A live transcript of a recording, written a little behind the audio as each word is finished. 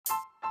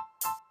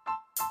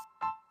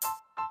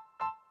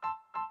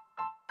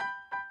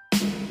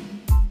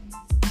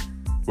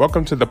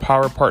Welcome to the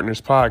Power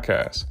Partners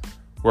podcast,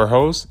 where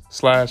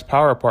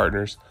hosts/Power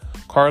Partners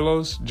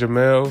Carlos,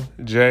 Jamel,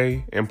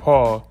 Jay, and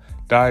Paul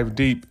dive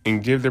deep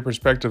and give their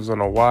perspectives on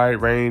a wide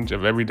range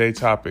of everyday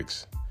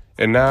topics.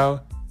 And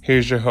now,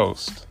 here's your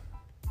host.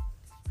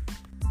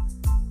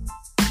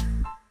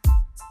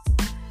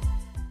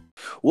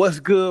 What's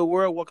good,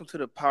 world? Welcome to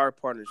the Power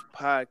Partners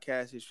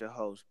podcast. It's your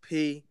host,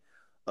 P.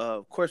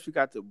 Of course, we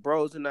got the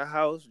bros in the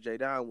house.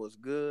 J-Don was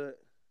good.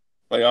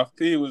 Playoff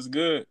P was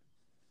good.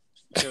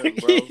 Good,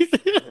 bro.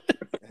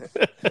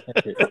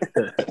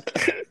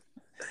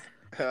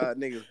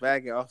 Niggas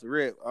backing off the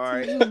rip. All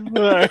right. All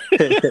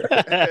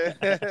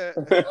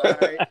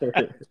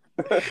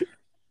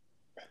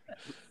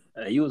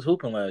right. You was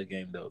hooping last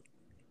game, though.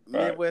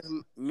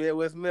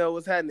 Midwest Mill,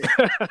 what's happening?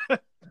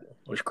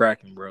 What's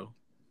cracking, bro?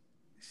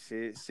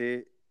 Shit.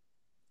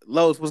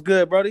 Los, what's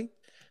good, Brody?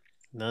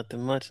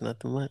 Nothing much.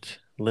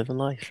 Living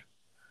life.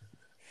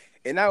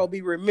 And I would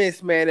be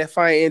remiss, man, if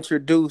I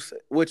introduce,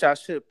 which I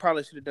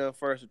probably should have done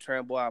first with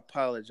Trambo. I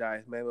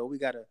apologize, man. But we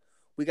got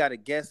a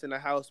guest in the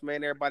house,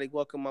 man. Everybody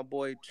welcome my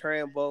boy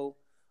Trambo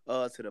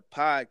to the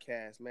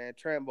podcast, man.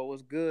 Trambo,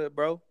 what's good,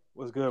 bro?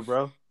 What's good,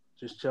 bro?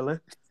 Just chilling.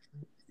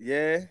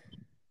 Yeah.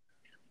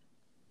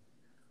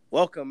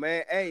 Welcome,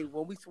 man. Hey,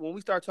 when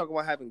we start talking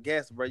about having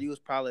guests, bro, you was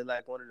probably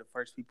like one of the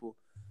first people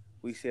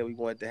we said we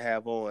wanted to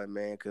have on,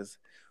 man, because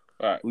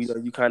we know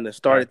you kind of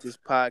started this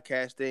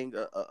podcast thing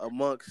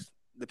amongst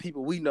the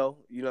people we know.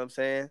 You know what I'm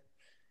saying?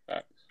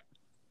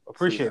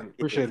 Appreciate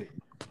it.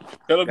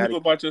 Tell the people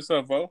about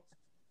yourself, Bo.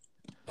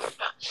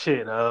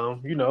 Shit,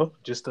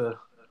 just a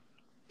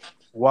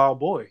wild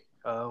boy.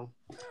 I don't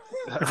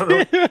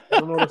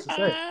know what to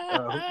say.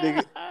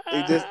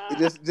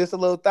 Nigga, just a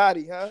little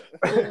thotty, huh?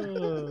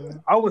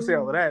 I wouldn't say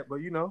all of that, but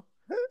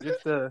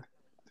just a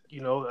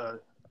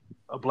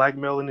black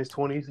male in his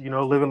 20s,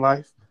 living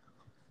life.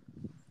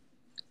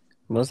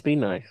 Must be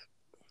nice.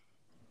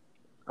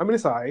 I mean,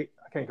 it's all right.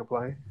 I can't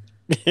complain.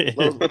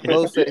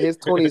 Lo said his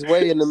 20s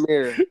way in the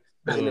mirror,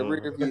 in the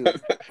rear view.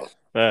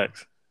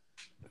 Facts.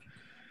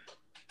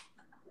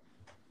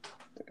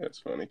 That's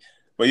funny.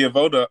 But yeah,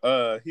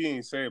 Voda, he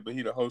ain't say it, but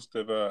he the host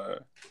of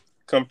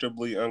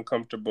Comfortably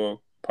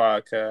Uncomfortable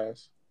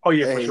podcast. Oh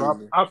yeah, for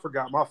sure. I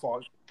forgot. My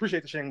fault.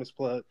 Appreciate the shameless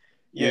plug.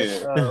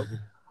 Yes, yeah.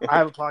 I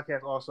have a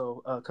podcast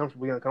also,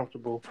 Comfortably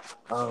Uncomfortable.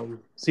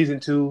 Season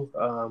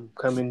 2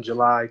 coming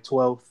July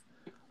 12th.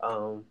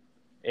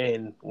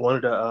 And one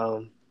of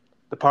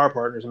the Power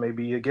Partners may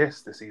be a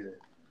guest this season.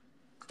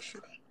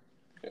 Sure.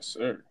 Yes,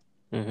 sir.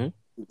 Mm-hmm.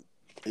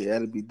 Yeah,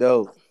 that'd be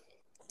dope.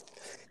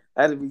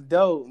 That'd be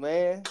dope,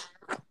 man.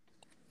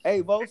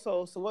 Hey, Bo,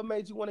 so what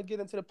made you want to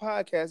get into the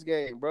podcast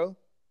game, bro?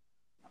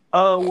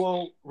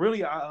 Well,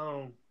 really,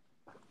 I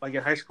like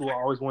in high school, I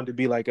always wanted to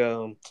be like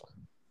on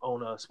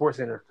a Sports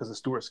Center because of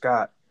Stuart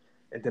Scott,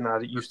 and then I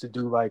used to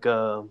do like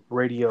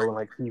radio and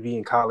like TV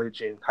in college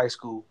and high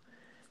school,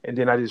 and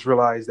then I just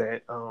realized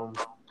that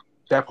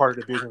that part of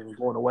the business was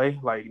going away.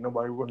 Like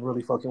nobody wasn't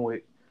really fucking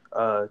with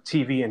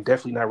TV and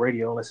definitely not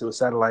radio unless it was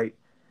satellite.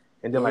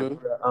 And then like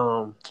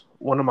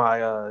one of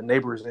my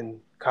neighbors in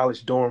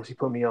college dorms, he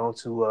put me on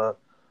to a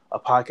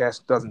podcast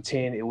in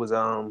 2010. It was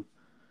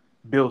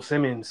Bill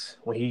Simmons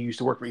when he used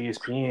to work for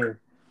ESPN,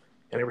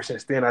 and ever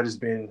since then I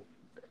just been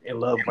in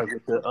love like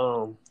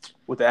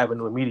with the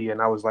avenue of media.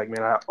 And I was like,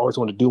 man, I always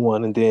wanted to do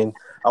one. And then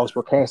I was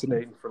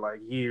procrastinating for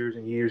like years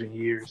and years and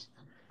years.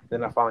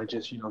 Then I finally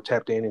just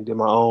tapped in and did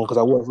my own because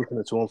I was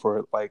listening to him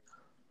for like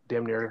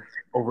damn near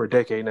over a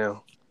decade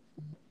now.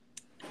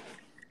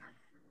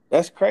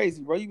 That's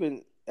crazy, bro.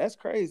 That's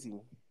crazy.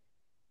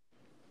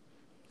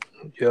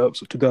 Yep.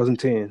 So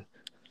 2010.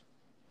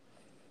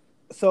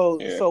 So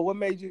what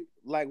made you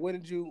when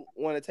did you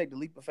want to take the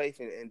leap of faith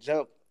and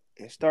jump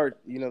and start?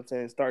 You know what I'm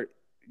saying? Start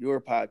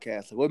your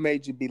podcast. So what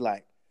made you be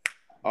like,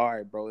 all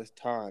right, bro, it's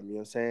time. You know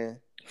what I'm saying?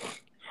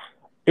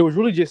 It was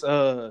really just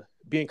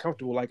being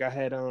comfortable. Like I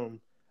had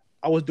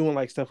I was doing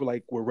like stuff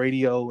with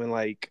radio and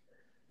like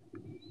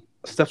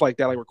stuff like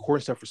that, like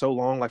recording stuff for so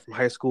long, like from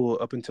high school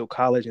up until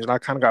college, and I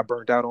kind of got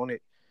burnt out on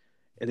it.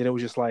 And then it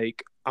was just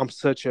like I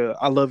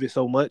love it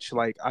so much.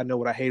 Like I know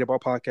what I hate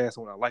about podcasts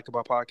and what I like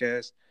about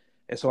podcasts,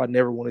 and so I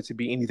never wanted to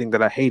be anything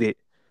that I hated.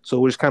 So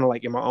it was kind of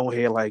like in my own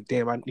head, like,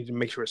 damn, I need to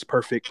make sure it's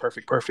perfect.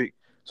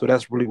 So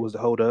that's really was the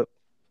hold up.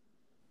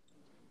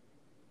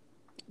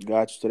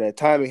 Got you. So that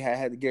timing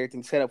had to get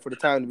everything set up for the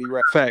time to be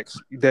right. Facts,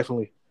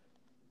 definitely.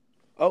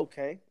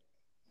 Okay,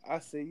 I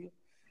see you.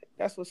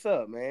 That's what's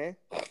up, man.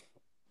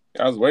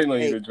 I was waiting on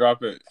you to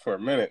drop it for a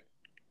minute.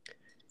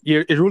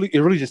 Yeah, it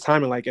really just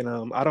timing. Like, and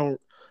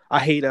I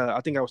hate.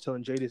 I think I was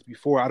telling Jay this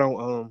before.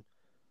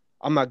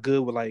 I'm not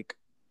good with like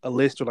a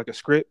list or like a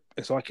script,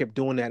 and so I kept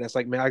doing that. And it's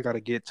like, man, I gotta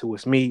get to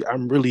it's me.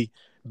 I'm really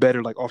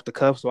better like off the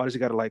cuff, so I just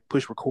gotta like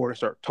push record and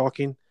start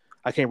talking.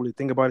 I can't really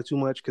think about it too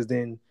much because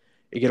then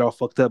it get all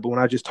fucked up. But when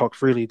I just talk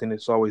freely, then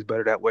it's always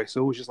better that way.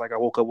 So it was just like I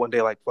woke up one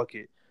day like, fuck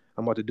it,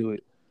 I'm about to do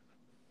it.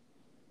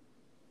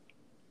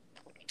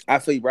 I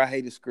feel you, bro. I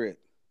hate the script.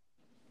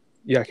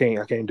 Yeah, I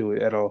can't do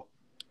it at all.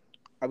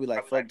 I be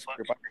like, fuck the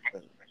script.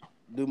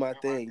 Do my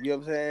thing. You know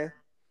what I'm saying?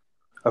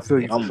 I feel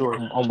you for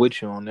sure. I'm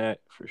with you on that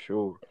for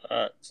sure.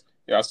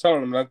 Yeah, I was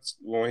telling him that's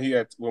when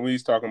we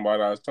was talking about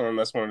it, I was telling him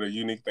that's one of the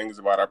unique things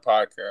about our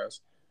podcast.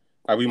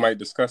 Like we might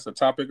discuss a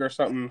topic or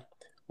something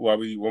when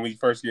we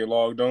first get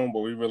logged on, but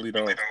we really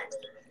don't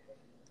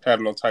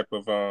have no type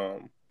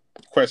of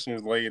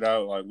questions laid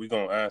out. Like we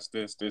gonna ask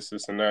this,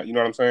 and that. You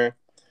know what I'm saying?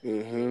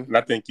 Mm-hmm. And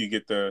I think you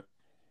get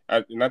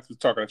not to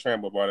talking to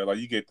Trambo about it. Like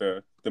you get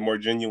the more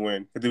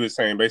genuine. Because he was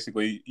saying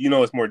basically,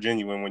 it's more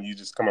genuine when you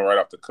just coming right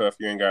off the cuff.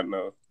 You ain't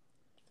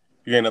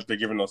up there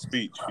giving no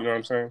speech. You know what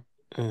I'm saying?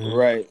 Mm-hmm.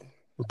 Right.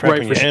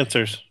 Prepping your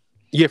answers.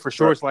 Yeah, for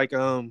sure. Right. It's like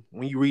when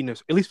you reading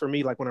this, at least for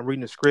me, like when I'm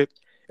reading the script,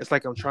 it's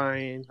like I'm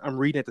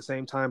reading at the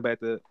same time, but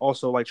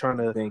also like trying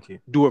to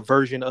do a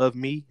version of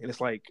me. And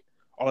it's like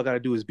all I got to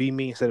do is be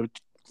me instead of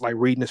like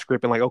reading the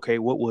script and like, okay,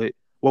 what would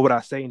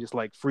I say, and just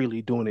like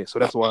freely doing it. So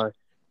that's why,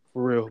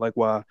 for real, like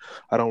why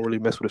I don't really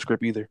mess with the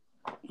script either.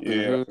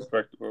 Yeah, that's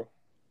respectable.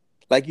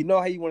 Like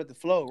how you want it to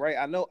flow, right?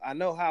 I know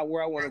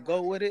where I want to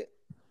go with it.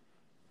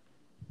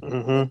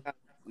 Mm-hmm.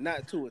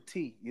 Not to a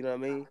T, you know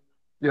what I mean?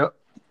 Yep.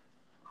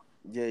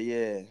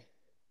 Yeah.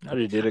 I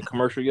just did a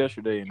commercial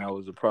yesterday, and I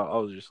was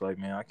just like,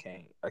 man, I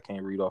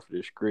can't read off of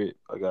this script.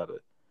 I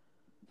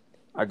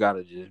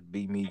gotta just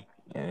be me,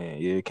 and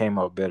yeah, it came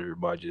out better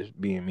by just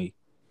being me.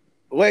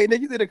 Wait,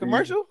 nigga, you did a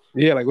commercial?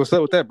 Yeah, like what's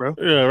up with that, bro?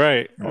 Yeah,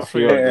 right. For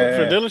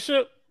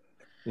dealership?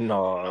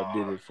 No, I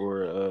did it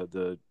for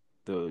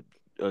the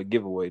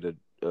giveaway, the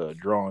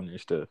drawing and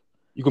stuff.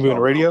 You gonna be on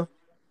the radio?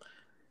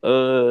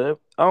 I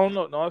don't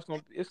know. No, I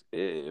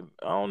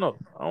don't know.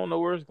 I don't know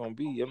where it's gonna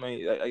be. I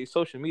mean, like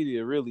social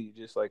media really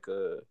just like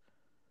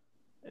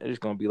it's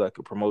gonna be like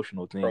a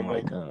promotional thing,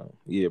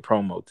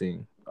 promo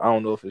thing. I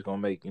don't know if it's gonna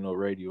make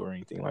radio or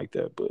anything like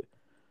that, but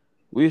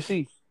we'll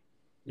see.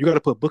 You got to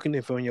put booking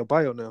info in your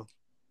bio now.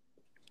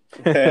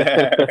 He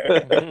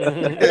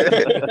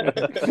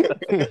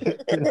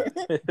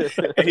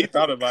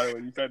thought about it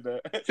when you said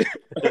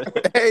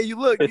that. Hey,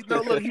 look, he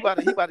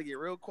about to get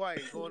real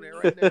quiet. Going there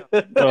right now.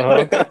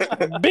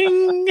 Uh-huh.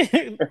 Bing.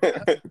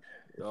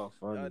 Y'all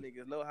funny. Y'all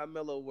niggas know how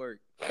Mello work.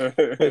 That's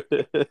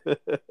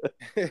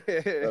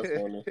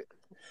funny.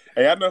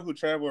 Hey, I know who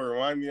Trambo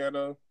remind me of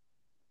though.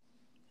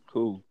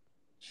 Who?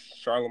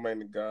 Charlamagne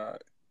the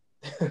God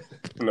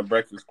from the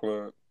Breakfast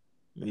Club.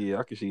 Yeah,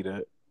 I can see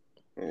that.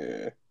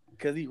 Yeah.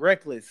 Cause he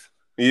reckless.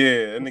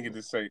 Yeah, that nigga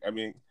just say. I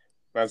mean,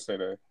 not say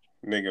that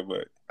nigga,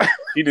 but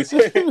he just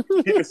say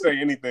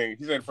anything.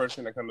 He said the first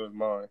thing that comes to his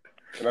mind,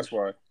 and that's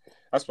why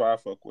I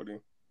fuck with him.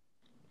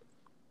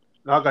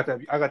 No, I got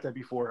that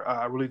before.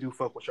 I really do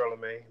fuck with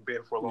Charlamagne.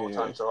 Been for a long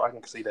time, so I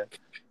can see that.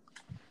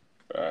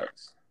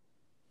 Facts.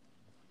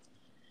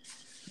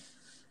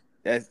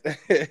 That's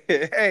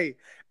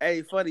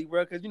hey, funny,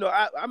 bro. Cause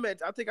I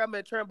think I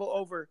met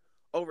Trambo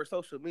over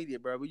social media,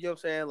 bro. But you know what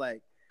I'm saying,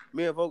 like.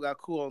 Me and Vo got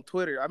cool on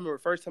Twitter. I remember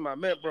the first time I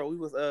met, bro, we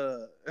was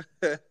and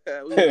the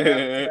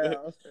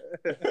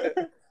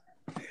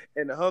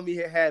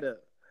homie had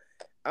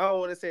I don't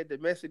want to say a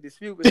domestic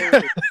dispute, but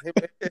him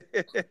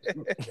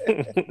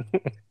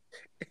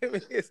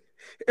and his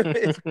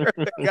girl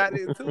got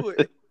into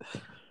it.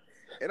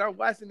 And I'm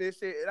watching this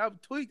shit, and I'm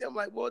tweaked. I'm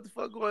like, what the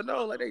fuck going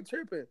on? Like, they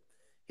tripping.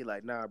 He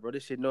like, nah, bro,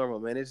 this shit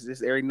normal, man.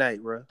 This every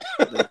night, bro.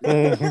 He's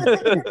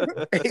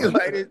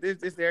like,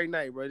 this every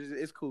night, bro.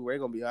 It's cool. We're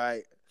gonna be all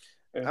right.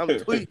 I'm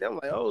tweeting. I'm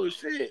like, oh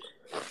shit.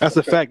 That's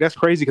a fact. That's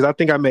crazy because I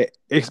think I met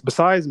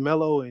besides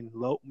Mello and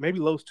maybe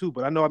Los too,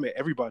 but I know I met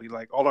everybody,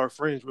 like all our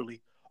friends,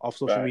 really off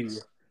social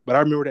media. But I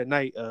remember that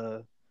night,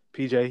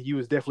 PJ, you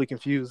was definitely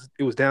confused.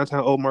 It was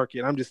downtown Old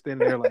Market. I'm just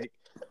standing there like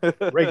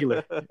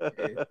regular.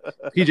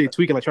 PJ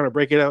tweaking, like trying to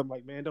break it up. I'm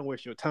like, man, don't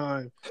waste your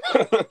time.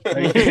 Like,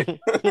 I'm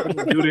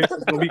gonna do this.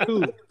 It's gonna be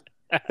cool.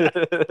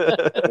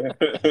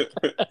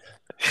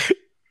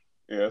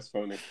 Yeah, that's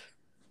funny.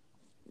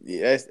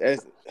 Yeah,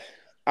 that's.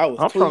 I was.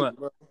 I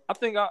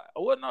think I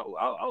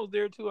was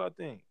there too. I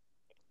think.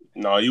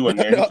 No, you weren't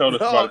there. He told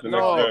us about it the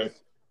next day.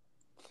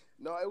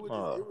 No, it was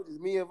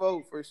just me and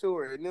Vo for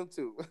sure, and them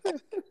two.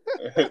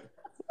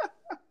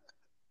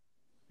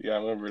 Yeah, I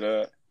remember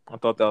that. I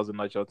thought that was the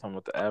night y'all talking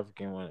about the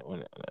African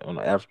when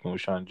the African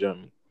was trying to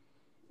jump me.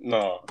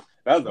 No,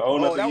 that was a whole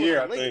nother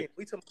year. I think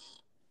we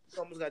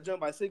almost got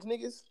jumped by 6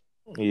 niggas.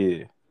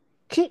 Yeah.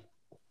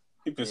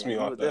 He pissed me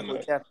off that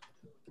night.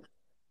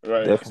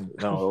 Right. Definitely.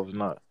 No, it was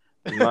not.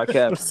 It's not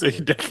capping. He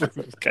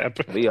definitely was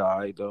capping. We all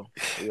right, though.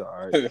 We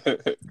all right.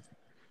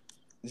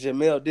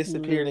 Jamel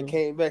disappeared and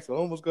came back, so I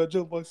almost got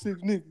jumped by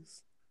 6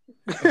 niggas.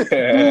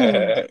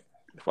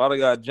 Father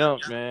got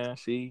jumped, man.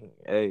 See?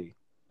 Hey.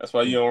 That's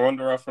why you don't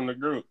wander off from the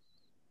group.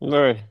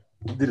 Right.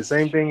 Did the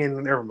same thing and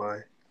never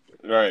mind.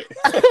 Right.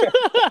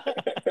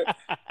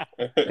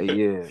 Hey,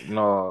 yeah.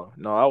 No,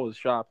 I was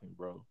shopping,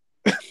 bro.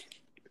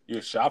 You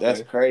were shopping?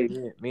 That's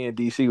crazy. Me and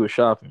DC was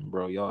shopping,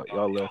 bro.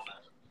 Y'all left.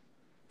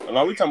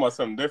 No, we talking about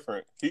something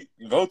different.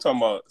 Go talking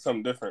about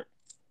something different.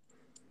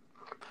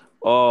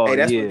 Oh, hey,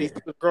 that's yeah. when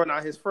DC was growing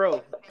out his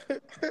fro.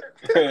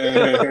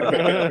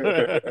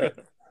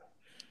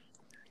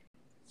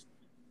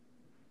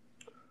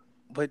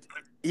 But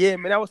yeah,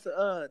 man, that was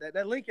the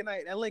that Lincoln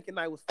night. That Lincoln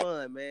night was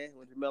fun, man.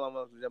 When Jamel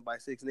almost was jumped by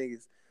 6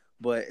 niggas.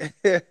 But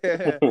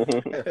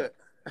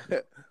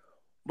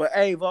but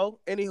hey, Vo,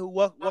 anywho,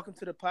 welcome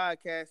to the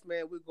podcast,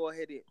 man. We'll go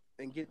ahead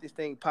and get this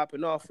thing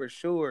popping off for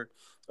sure.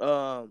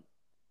 So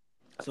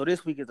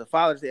this week is the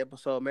Father's Day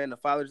episode, man. The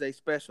Father's Day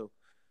special.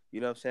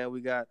 You know what I'm saying?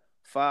 We got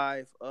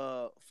five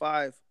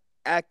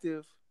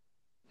active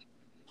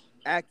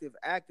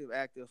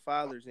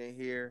fathers in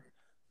here.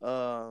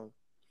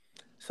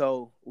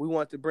 So we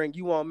want to bring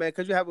you on, man,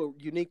 because you have a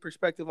unique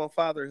perspective on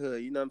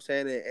fatherhood. You know what I'm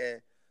saying?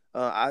 And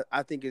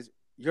I think it's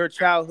your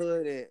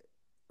childhood and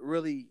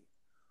really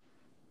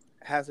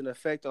has an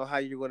effect on how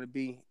you're going to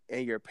be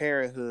in your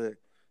parenthood.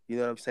 You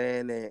know what I'm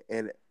saying?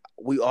 And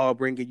we all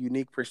bring a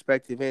unique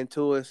perspective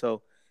into it.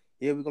 So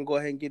yeah, we're gonna go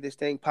ahead and get this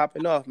thing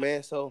popping off,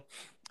 man. So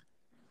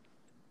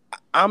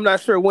I'm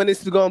not sure when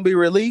this is gonna be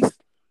released.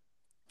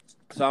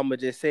 So I'm gonna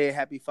just say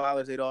Happy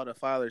Father's Day to all the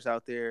fathers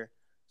out there.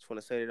 Just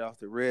want to say it off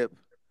the rip.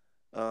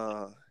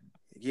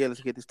 Yeah,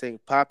 let's get this thing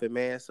popping,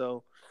 man.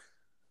 So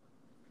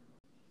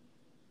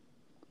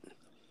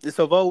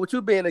Vo, with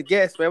you being a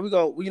guest, man, we're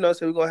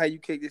gonna have you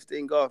kick this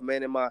thing off,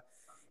 man. In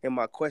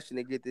my question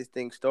to get this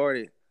thing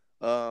started.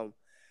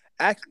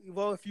 Actually,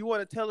 Vo, if you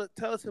want to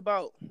tell us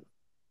about,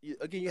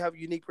 again, you have a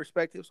unique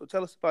perspective, so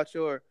tell us about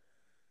your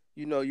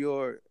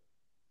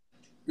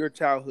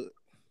childhood.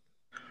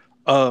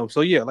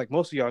 So yeah, like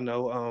most of y'all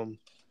know,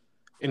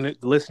 and the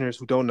listeners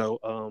who don't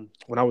know,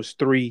 when I was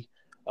 3,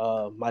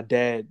 my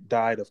dad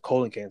died of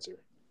colon cancer.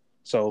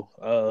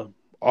 So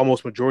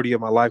almost majority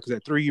of my life, because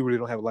at 3 you really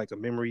don't have like a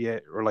memory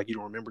yet, or like you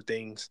don't remember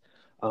things.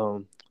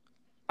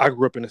 I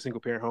grew up in a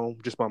single parent home,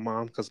 just my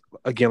mom, because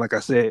again, like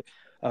I said,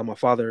 my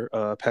father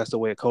passed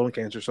away of colon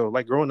cancer. So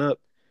like growing up,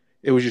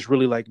 it was just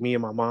really like me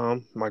and my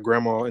mom, my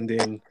grandma, and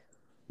then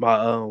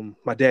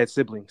my dad's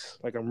siblings.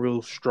 Like I'm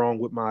real strong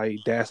with my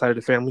dad's side of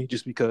the family,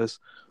 just because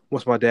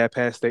once my dad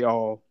passed, they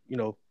all,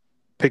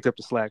 picked up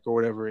the slack or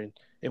whatever and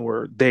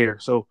were there.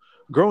 So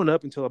growing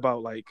up until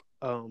about like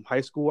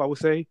high school, I would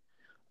say,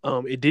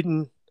 I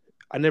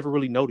never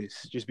really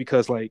noticed, just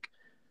because like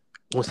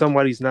when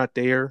somebody's not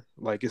there,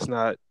 like it's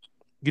not,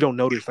 you don't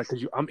notice, like,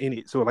 because I'm in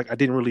it. So like I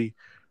didn't really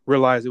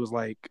realize it was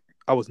like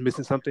I was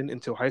missing something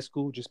until high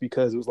school, just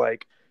because it was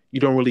like you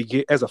don't really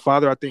get, as a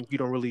father, I think you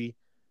don't really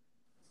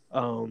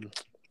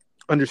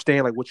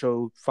understand like what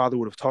your father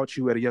would have taught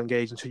you at a young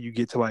age until you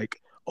get to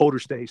like older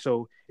stage.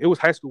 So it was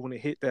high school when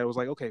it hit that I was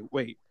like, okay,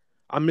 wait,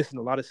 I'm missing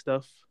a lot of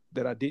stuff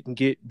that I didn't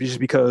get, just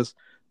because,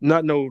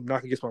 not no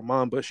knock against my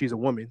mom, but she's a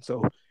woman,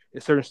 so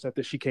it's certain stuff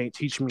that she can't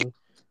teach me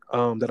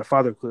that a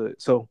father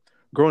could. So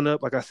growing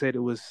up, like I said,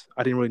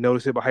 I didn't really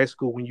notice it, but high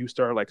school, when you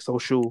start like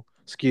social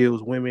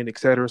skills, women,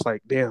 etc., it's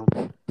like, damn,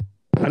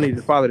 I needed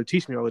a father to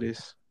teach me all of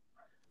this,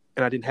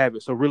 and I didn't have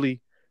it. So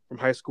really, from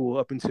high school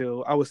up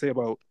until, I would say,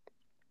 about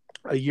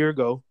a year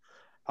ago,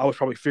 I was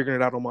probably figuring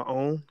it out on my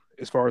own,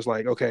 as far as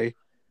like, okay,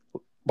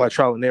 by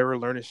trial and error,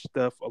 learning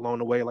stuff along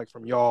the way, like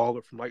from y'all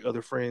or from like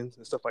other friends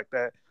and stuff like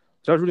that.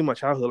 So that was really my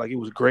childhood. Like it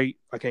was great.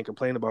 I can't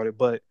complain about it.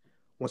 But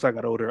once I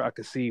got older, I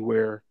could see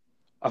where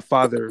a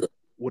father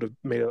would have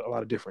made a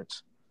lot of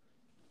difference.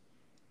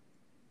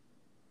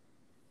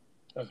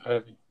 That's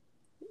heavy.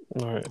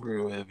 All right,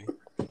 real heavy.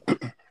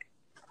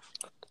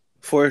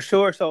 For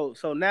sure. So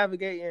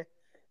navigating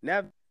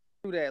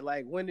through that,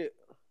 like when did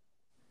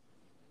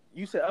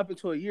you said up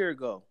until a year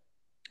ago?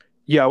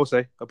 Yeah, I would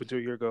say up until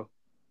a year ago.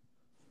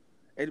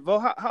 Hey, Vo,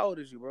 how old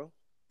is you, bro?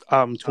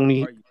 I'm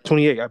 28.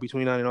 I'll be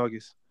 29 in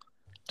August.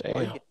 Damn.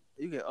 Oh,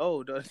 you get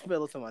old, though.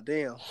 Smell to my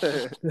damn.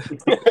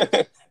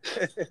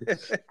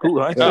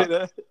 Cool. I say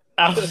that.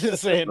 I was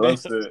just saying that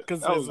That's it.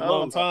 because That it's was a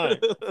long low. time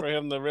for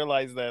him to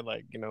realize that,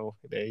 like,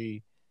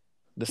 that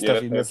the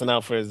stuff he's missing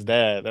out for his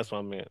dad. That's what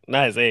I meant.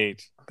 Not his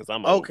age, because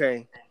I'm old.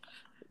 Okay.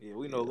 Yeah,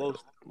 we know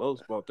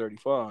Lowe's about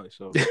 35.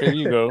 So Here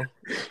you go.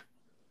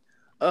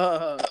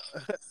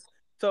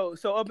 So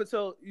up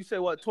until you say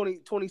what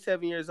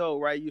 27 years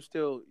old, right? You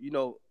still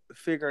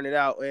figuring it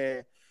out,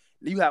 and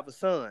you have a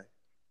son.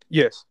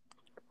 Yes.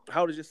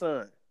 How old is your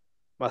son?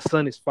 My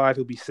son is 5.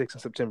 He'll be 6 in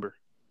September.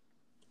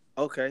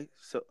 Okay,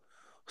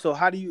 so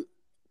how do you?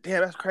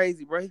 Damn, that's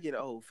crazy, bro. He getting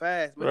old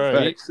fast, man.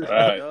 Right.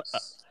 Right.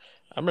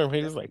 I remember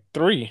he was like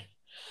 3.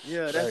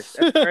 Yeah, that's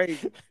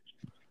crazy.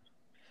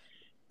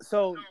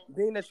 So,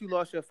 being that you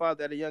lost your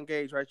father at a young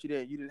age, right? You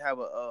didn't have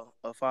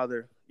a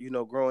father,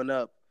 growing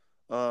up.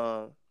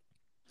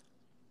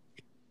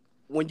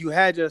 When you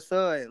had your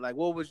son, like,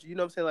 what was, what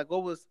I'm saying, like,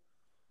 what was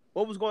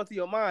going through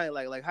your mind,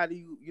 like, how do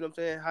you, what I'm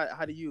saying,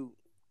 how do you,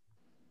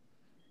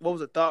 what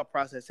was the thought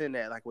process in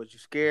that? Like, was you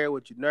scared?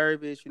 Was you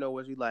nervous?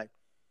 Was you like,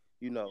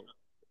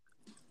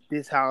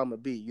 this how I'm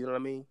gonna be? You know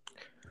what I mean?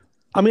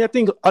 I mean, I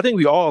think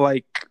we all,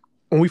 like,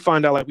 when we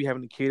find out like we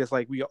having a kid, it's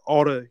like we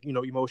all the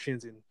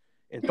emotions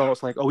and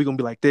thoughts like, oh, we gonna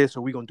be like this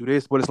or we gonna do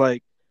this, but it's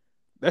like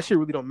that shit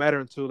really don't matter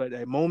until like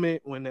that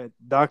moment when that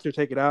doctor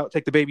take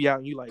the baby out,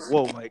 and you like,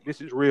 whoa, like this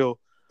is real.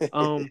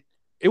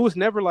 It was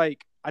never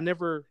like I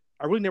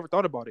really never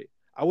thought about it.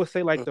 I would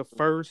say like the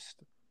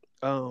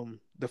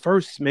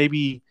first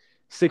maybe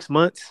 6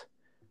 months,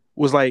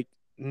 was like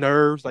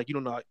nerves, like you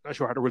don't know, not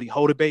sure how to really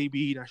hold a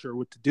baby, not sure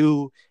what to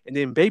do, and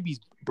then babies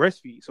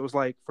breastfeed. So it's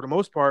like for the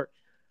most part,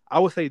 I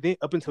would say then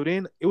up until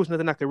then, it was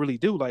nothing I could really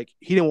do. Like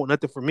he didn't want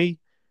nothing from me,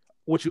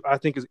 which I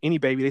think is any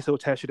baby. They still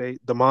attached to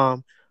the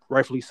mom,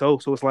 rightfully so.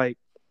 So it's like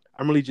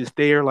I'm really just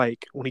there.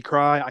 Like when he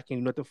cry, I can't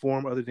do nothing for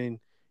him other than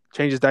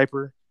change his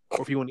diaper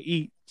or if he want to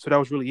eat. So that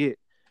was really it.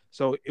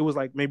 So it was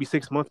like maybe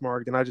 6 month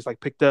mark. Then I just like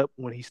picked up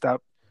when he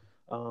stopped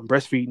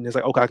breastfeeding. It's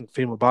like, okay, I can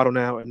feed him a bottle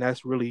now. And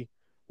that's really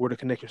where the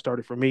connection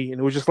started for me. And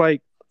it was just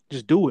like,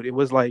 just do it. It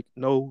was like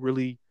no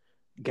really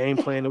game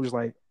plan. It was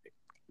like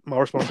my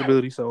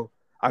responsibility. So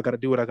I got to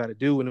do what I got to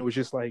do. And it was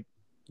just like,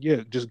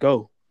 yeah, just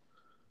go.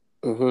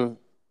 Mm-hmm.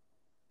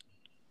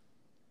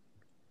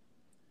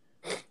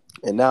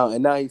 And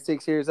now he's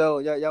 6 years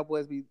old. Y'all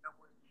boys be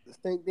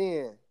distinct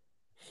then.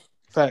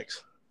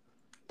 Facts.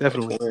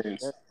 Definitely.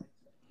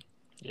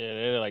 Yeah,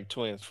 they're like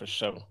twins for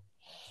sure.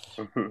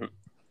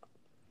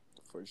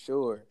 For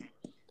sure.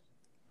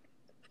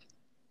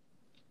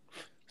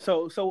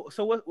 So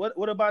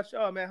what about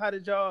y'all, man? How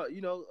did y'all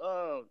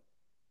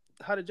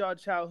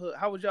childhood?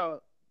 How was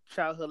y'all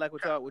childhood like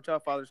with y'all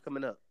fathers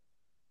coming up?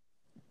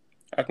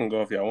 I can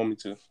go if y'all want me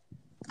to.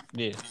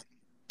 Yeah.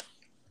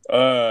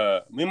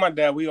 Me and my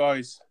dad, we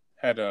always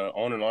had a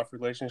on and off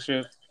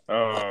relationship.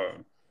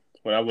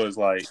 When I was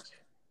like,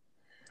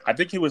 I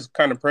think he was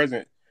kind of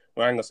present.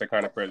 Well, I ain't gonna say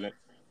kind of present,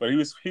 but he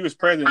was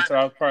present until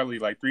I was probably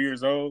like 3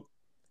 years old,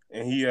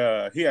 and he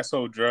had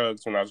sold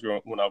drugs when I was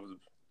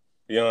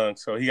young,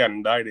 so he got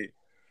indicted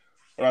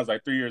when I was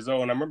like 3 years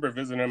old. And I remember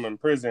visiting him in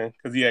prison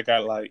because he had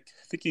got like,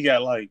 I think he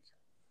got like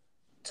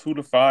 2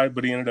 to 5,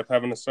 but he ended up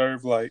having to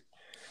serve like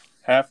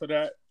half of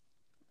that.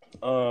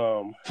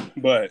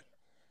 But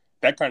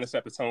that kind of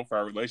set the tone for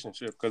our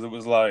relationship because it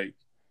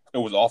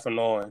was off and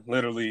on,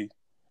 literally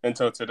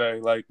until today.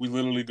 Like we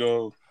literally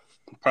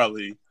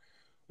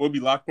we'll be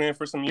locked in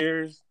for some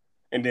years,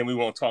 and then we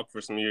won't talk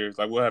for some years.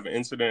 Like we'll have an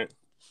incident,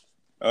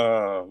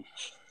 and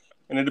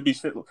it'll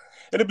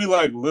be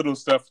like little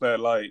stuff that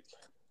like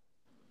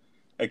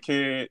a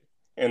kid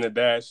and a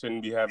dad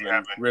shouldn't be having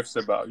riffs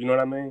about. You know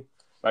what I mean?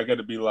 Like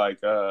it'll be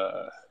like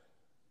for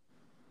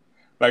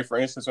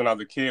instance, when I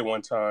was a kid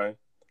one time,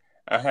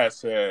 I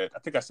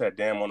think I said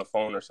damn on the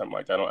phone or something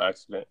like that on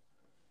accident.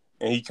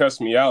 And he cussed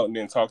me out and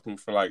then talked to me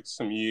for like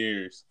some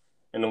years.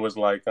 And it was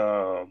like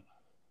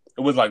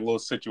little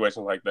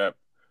situations like that.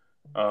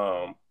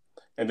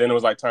 And then it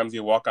was like times he'd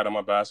walk out of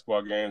my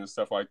basketball games and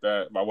stuff like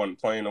that. I wasn't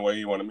playing the way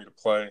he wanted me to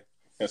play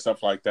and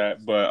stuff like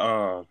that.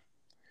 But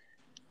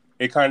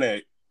it kind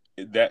of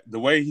the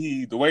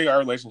way our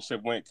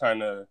relationship went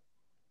kind of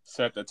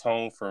set the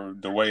tone for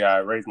the way I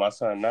raise my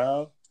son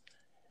now.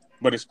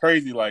 But it's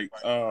crazy, like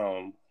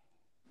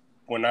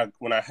when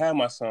I had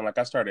my son, like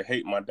I started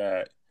hating my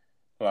dad,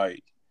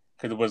 like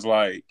because it was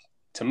like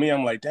to me,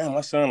 I'm like, damn,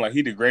 my son, like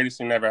he the greatest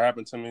thing that ever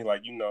happened to me.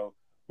 Like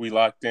we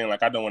locked in,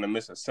 like I don't want to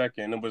miss a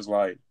second. It was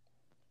like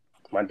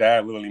my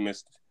dad literally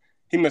missed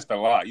a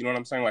lot. You know what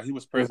I'm saying? Like he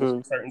was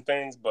present for certain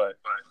things, but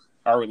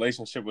our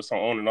relationship was so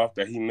on and off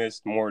that he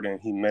missed more than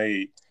he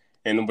made,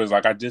 and it was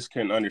like I just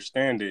couldn't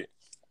understand it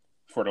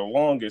for the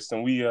longest.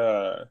 And we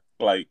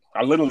like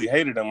I literally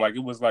hated him. Like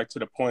it was like to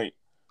the point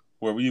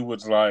where he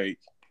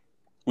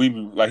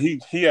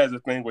has a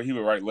thing where he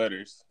would write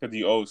letters because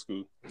he old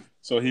school.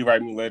 So he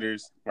write me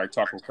letters like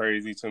talking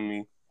crazy to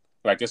me,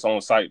 like it's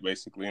on site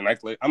basically. And like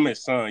I'm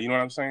his son, you know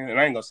what I'm saying? And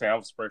I ain't gonna say I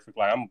was perfect.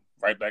 Like I'm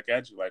right back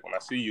at you. Like when I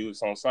see you,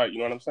 it's on site. You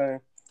know what I'm saying?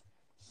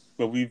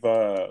 But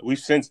we've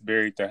since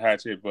buried the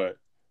hatchet, but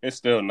it's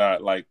still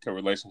not like a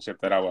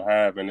relationship that I would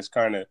have. And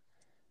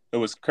it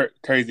was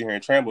crazy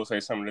hearing Tramble say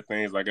some of the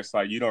things. Like it's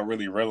like you don't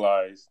really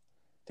realize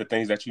the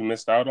things that you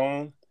missed out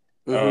on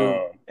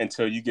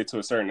until you get to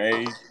a certain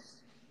age.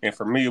 And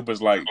for me, it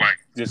was like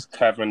just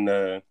having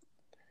to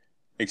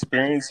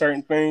experience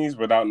certain things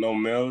without no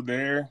male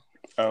there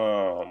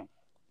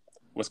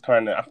was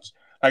kind of,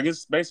 I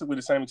guess, basically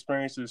the same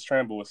experiences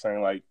Tramble was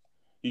saying. Like,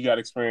 you got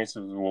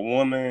experiences with a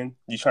woman,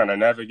 you trying to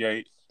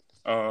navigate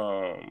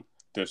the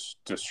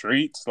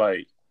streets,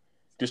 like,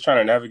 just trying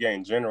to navigate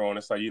in general, and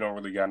it's like you don't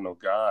really got no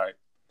guide.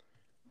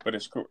 But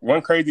it's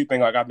one crazy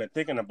thing, like, I've been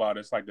thinking about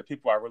is, like, the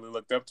people I really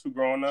looked up to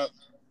growing up,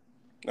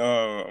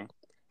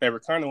 they were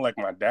kind of like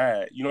my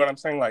dad. You know what I'm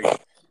saying? Like,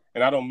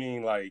 and I don't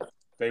mean, like,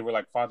 they were,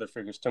 like, father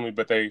figures to me,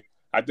 but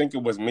I think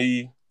it was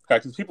me.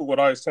 Because people would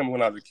always tell me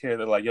when I was a kid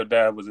that, like, your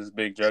dad was this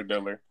big drug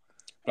dealer,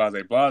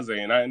 blase.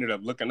 And I ended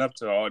up looking up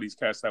to all these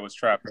cats that was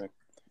trapping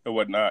and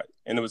whatnot.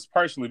 And it was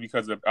partially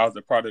because I was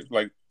a product,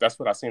 like, that's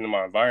what I seen in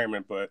my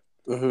environment. But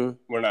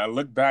when I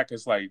look back,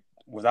 it's like,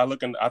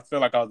 I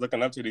feel like I was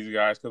looking up to these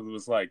guys because it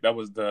was like, that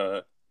was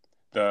the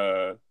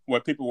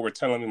what people were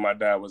telling me my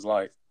dad was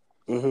like.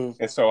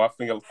 And so I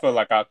feel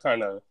like I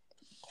kind of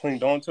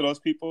clinged on to those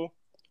people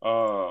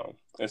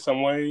in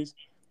some ways.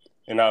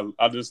 And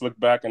I just look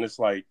back and it's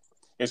like,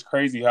 it's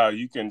crazy how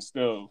you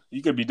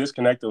could be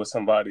disconnected with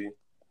somebody,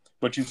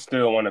 but you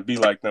still want to be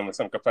like them in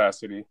some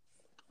capacity.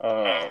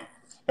 And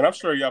I'm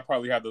sure y'all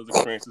probably have those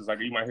experiences. Like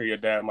you might hear your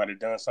dad might have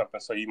done something,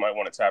 so you might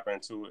want to tap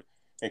into it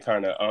and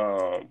kind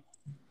of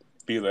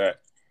be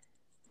that.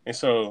 And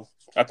so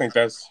I think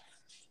that's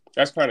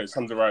kind of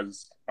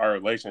summarizes our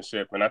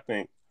relationship. And I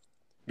think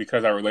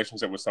because our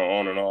relationship was so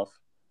on and off,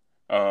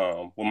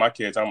 with my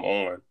kids, I'm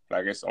on.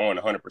 Like, it's on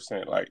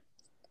 100%. Like,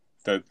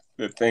 the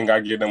thing I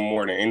give them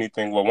more than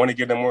anything, well, I want to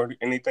give them more than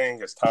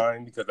anything is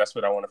time, because that's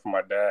what I wanted from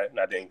my dad, and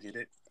I didn't get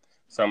it.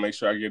 So I make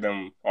sure I give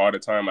them all the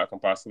time I can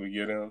possibly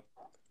give them,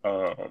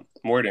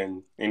 more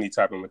than any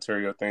type of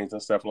material things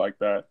and stuff like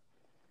that.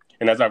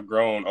 And as I've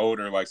grown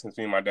older, like since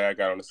me and my dad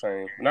got on the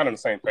same, not on the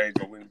same page,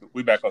 but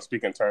we back on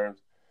speaking terms,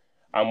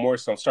 I'm more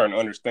so starting to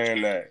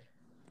understand that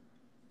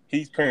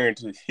he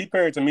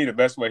parented me the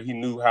best way he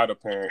knew how to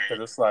parent.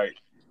 Because it's like,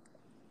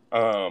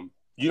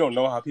 you don't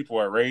know how people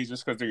are raised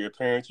just because they're your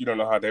parents. You don't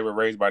know how they were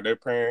raised by their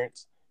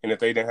parents. And if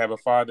they didn't have a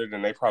father,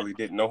 then they probably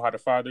didn't know how to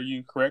father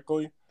you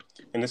correctly.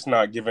 And it's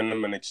not giving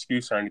them an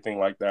excuse or anything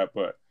like that.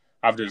 But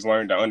I've just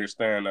learned to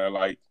understand that,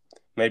 like,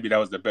 maybe that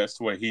was the best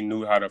way he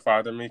knew how to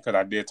father me, because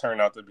I did turn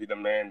out to be the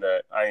man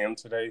that I am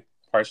today,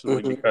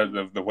 partially because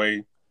of the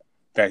way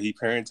that he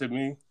parented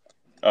me,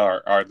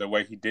 or the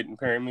way he didn't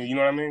parent me. You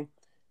know what I mean?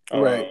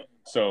 Right.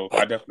 So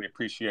I definitely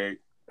appreciate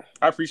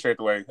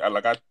the way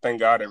I thank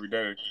God every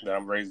day that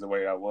I'm raised the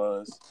way I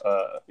was,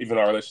 even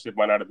though our relationship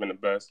might not have been the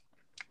best.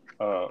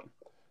 But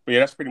yeah,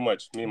 that's pretty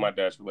much me and my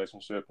dad's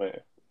relationship and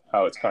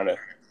how it's kind of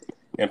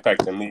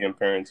impacting me in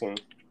parenting.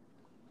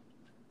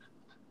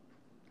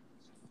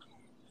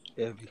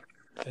 Heavy.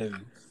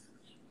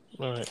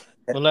 All right.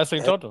 When last thing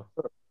you talked to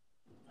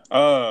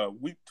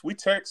him? We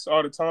text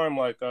all the time.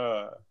 Like,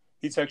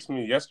 he texted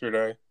me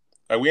yesterday.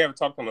 Like, we haven't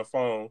talked on the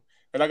phone,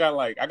 and I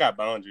got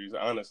boundaries.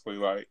 Honestly,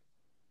 like,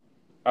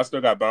 I still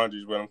got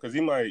boundaries with him, because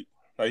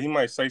he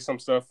might say some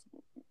stuff,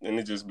 and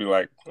it just be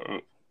like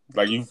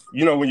you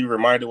know when you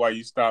reminded why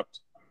you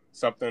stopped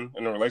something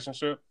in a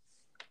relationship,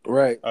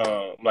 Right?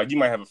 Like, you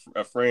might have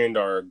a friend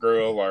or a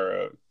girl or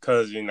a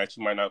cousin that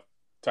you might not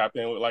tap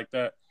in with like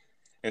that.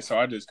 And so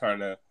I just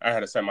I had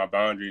to set my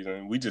boundaries,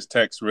 and we just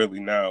text really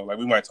now. Like,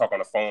 we might talk on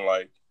the phone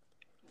like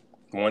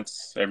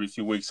once every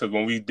few weeks. So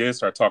when we did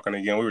start talking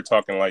again, we were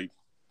talking like,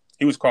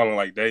 he was calling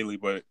like daily,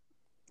 but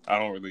I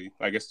don't really,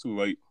 like, it's too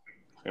late,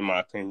 in my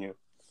opinion,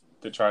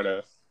 to try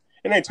to,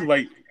 it ain't too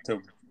late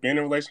to be in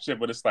a relationship,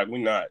 but it's like,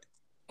 I'm not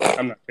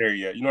there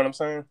yet. You know what I'm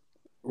saying?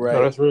 Right.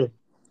 No, that's real.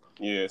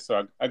 Yeah.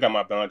 So I got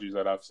my boundaries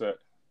that I've set.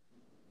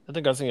 I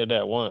think I've seen your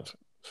dad once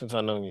since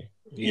I know you.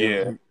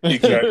 Yeah,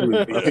 exactly.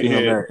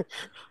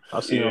 I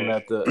seen him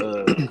at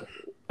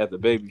the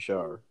baby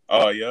shower.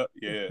 Oh, yeah.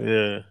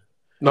 Yeah.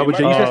 No, but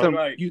Jay, you said something.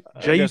 like, Jay, you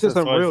guess said that's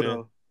something why I real said-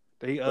 though.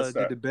 They What's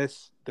did that?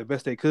 the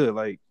best they could.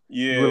 Like,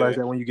 Yeah. you realize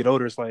that when you get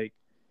older, it's like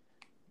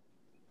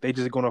they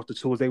just going off the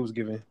tools they was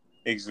given.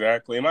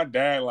 Exactly. And my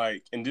dad,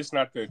 like, and just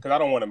not to, because I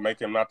don't want to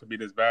make him not to be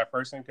this bad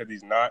person, because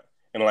he's not.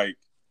 And like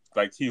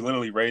he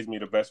literally raised me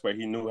the best way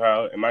he knew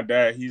how. And my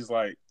dad, he's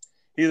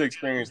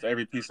experienced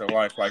every piece of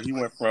life. Like, he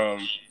went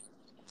from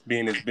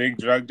being this big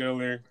drug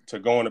dealer to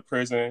going to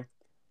prison,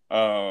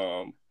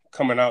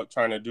 coming out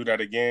trying to do that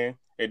again,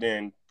 and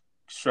then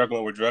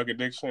struggling with drug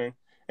addiction,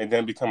 and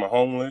then becoming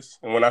homeless.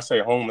 And when I say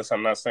homeless,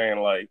 I'm not saying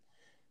like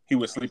he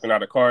was sleeping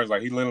out of cars.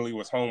 Like, he literally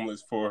was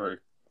homeless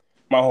for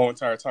my whole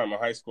entire time in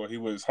high school. He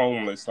was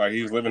homeless. Like,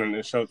 he was living in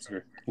a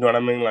shelter. You know what I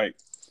mean? Like,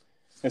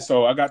 and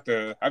so I got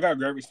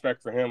great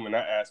respect for him in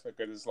that aspect,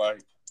 because it's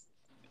like,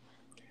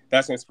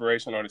 that's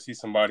inspirational to see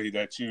somebody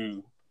that's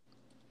your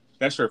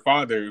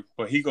father,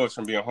 but he goes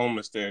from being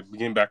homeless to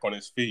getting back on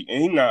his feet.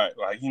 And he's not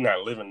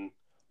living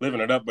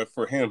it up, but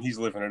for him, he's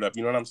living it up.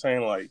 You know what I'm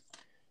saying? Like,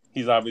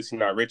 he's obviously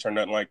not rich or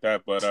nothing like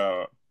that, but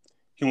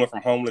he went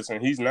from homeless,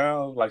 and he's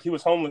now, like, he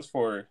was homeless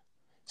for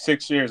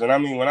 6 years. And I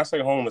mean, when I say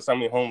homeless, I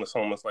mean homeless.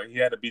 Like, he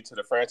had to be to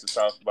the Francis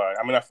House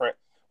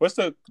what's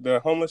the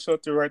homeless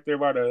shelter right there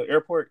by the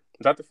airport?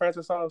 Is that the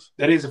Francis House?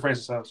 That is the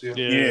Francis House, yeah.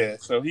 Yeah.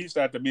 So he used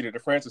to have to be to the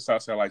Francis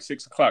House at like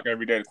 6 o'clock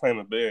every day to claim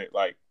a bed,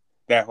 like,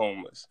 that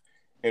homeless.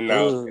 And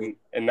now,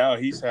 and now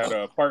he's had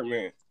an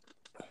apartment.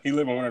 He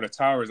lived in one of the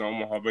towers in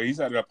Omaha, but he's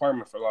had an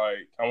apartment for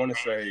like, I want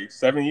to say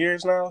 7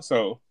 years now.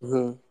 So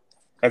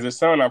as a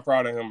son, I'm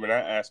proud of him in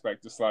that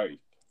aspect. It's like,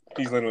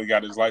 he's literally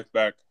got his life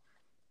back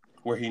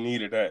where he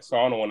needed that. So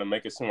I don't want to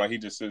make it seem like he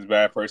just is a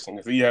bad person,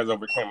 because he has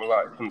overcome a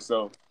lot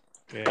himself.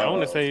 Yeah, I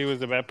want to say he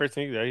was a bad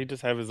person either. He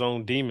just have his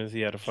own demons he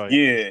had to fight.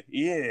 Yeah.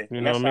 You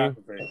And know that's what I half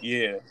of it.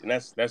 Yeah. And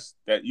that's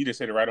that. You just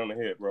hit it right on the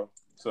head, bro.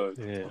 So,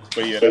 Yeah.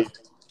 but yeah, that's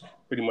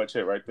pretty much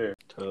it right there.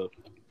 How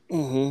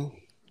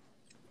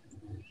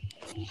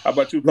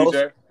about you,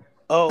 PJ?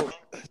 Oh,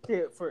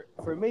 shit.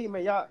 For me,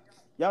 man,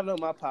 y'all know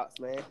my pops,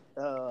 man.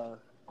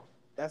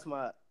 That's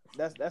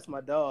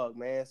my dog,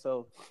 man.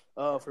 So,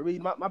 for me,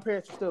 my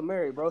parents are still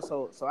married, bro.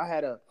 So I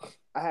had a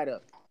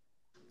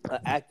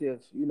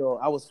active,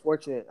 I was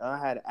fortunate. I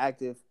had an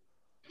active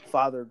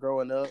father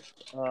growing up.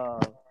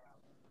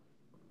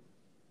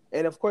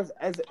 And of course,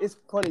 it's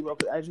funny, bro,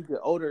 'cause as you get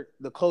older,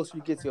 the closer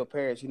you get to your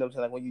parents, you know what I'm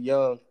saying? Like, when you're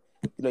young,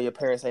 your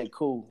parents ain't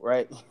cool,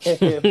 right?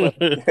 But when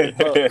you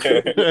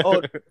get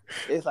older,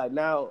 it's like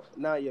now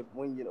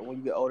when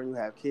you get older and you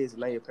have kids,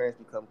 and now your parents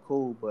become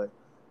cool. But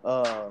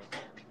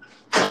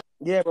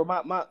yeah, bro,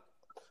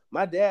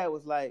 my dad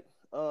was like,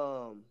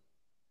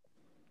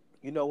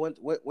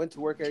 went to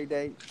work every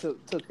day,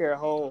 took care of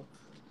home,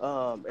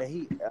 and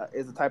he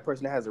is the type of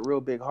person that has a real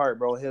big heart,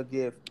 bro. He'll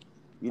give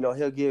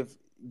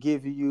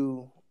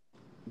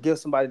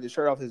somebody the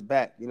shirt off his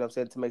back, you know what I'm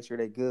saying, to make sure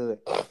they're good,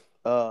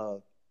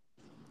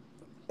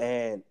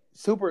 and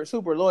super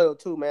super loyal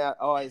too, man.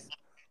 I always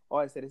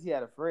said this. He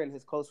had a friend,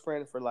 his close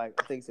friend for like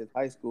I think since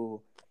high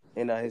school,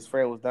 and his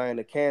friend was dying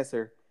of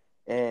cancer,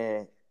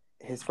 and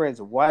his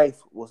friend's wife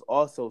was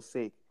also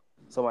sick,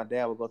 so my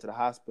dad would go to the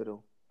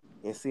hospital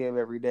and see him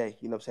every day.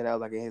 You know what I'm saying? That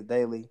was like in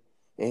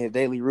his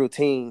daily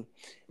routine.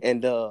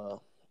 And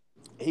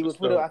he was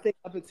with him, I think,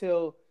 up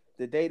until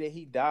the day that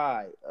he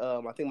died.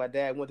 I think my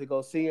dad went to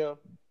go see him,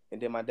 and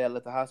then my dad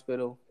left the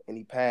hospital and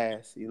he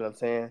passed. You know what I'm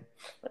saying?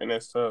 And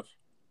that's tough.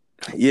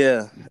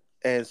 Yeah.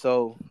 And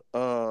so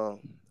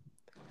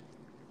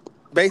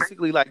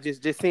basically like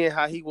just seeing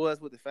how he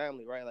was with the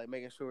family, right? Like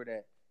making sure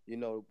that, you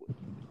know,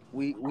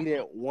 we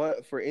didn't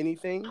want for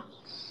anything.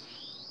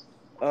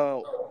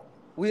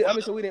 We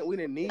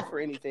didn't need for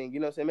anything, you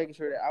know what I'm saying? Making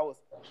sure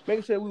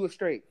that we were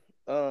straight.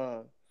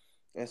 And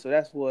so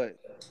that's what,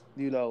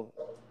 you know,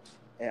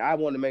 and I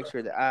want to make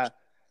sure that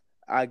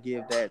I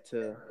give that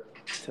to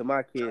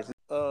my kids.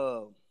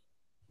 But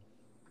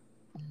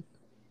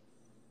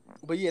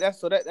yeah,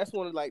 that's one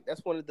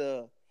of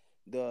the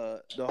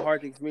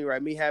hard things for me,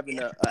 right? Me having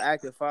a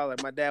active father.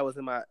 My dad was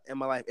in my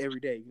life every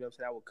day. You know what I'm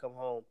saying? I would come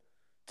home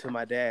to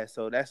my dad.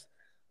 So that's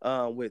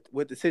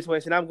with the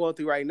situation I'm going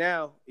through right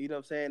now, you know what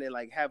I'm saying? And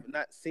like I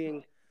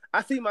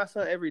see my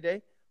son every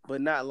day, but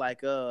not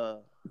like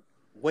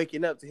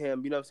waking up to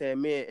him, you know what I'm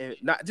saying? Man, and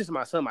not just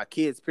my son, my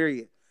kids,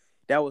 period.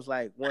 That was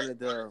like one of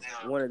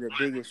the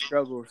biggest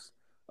struggles.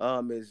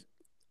 Is,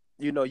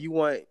 you know, you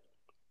want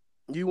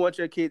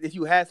your kids, if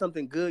you had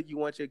something good, you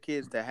want your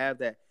kids to have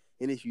that.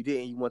 And if you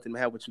didn't, you want them to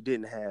have what you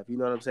didn't have. You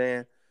know what I'm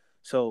saying?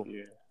 So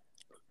yeah.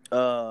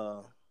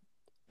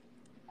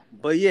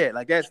 But yeah,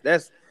 like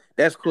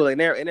that's cool. And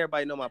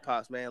everybody know my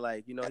pops, man.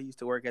 Like, you know, he used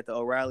to work at the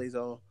O'Reilly's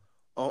on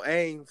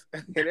Ames.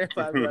 And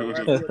everybody be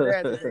like, well, I see your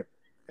dad today.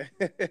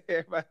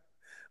 Everybody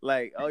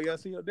like, oh, y'all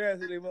see your dad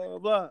today, blah, blah,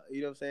 blah.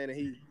 You know what I'm saying? And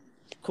he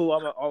cool.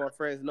 All my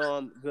friends know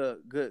him.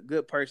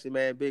 Good person,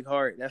 man. Big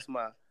heart. That's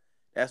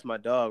my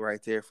dog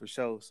right there for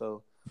sure.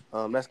 So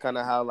that's kind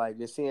of how, like,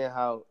 just seeing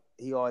how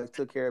he always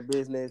took care of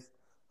business,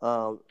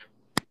 not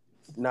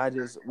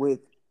just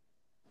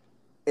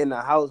in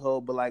the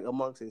household, but like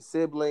amongst his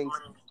siblings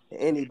and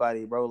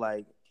anybody, bro.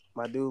 Like,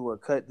 my dude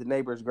would cut the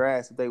neighbor's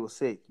grass if they were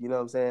sick. You know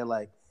what I'm saying?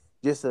 Like,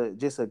 just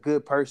a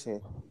good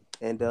person.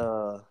 And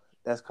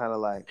that's kind of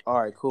like, all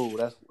right, cool.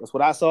 That's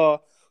what I saw.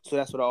 So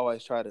that's what I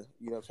always try to,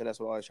 you know what I'm saying? That's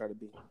what I always try to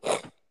be.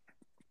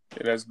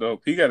 Yeah, that's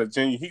dope. He got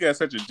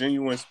such a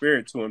genuine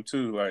spirit to him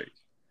too. Like,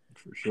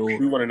 for sure. He's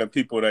one of the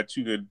people that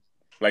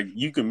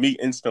you could meet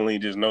instantly,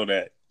 just know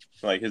that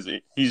like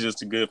he's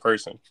just a good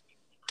person.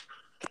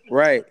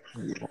 Right.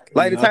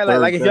 Like the time,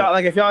 like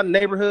if y'all in the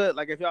neighborhood,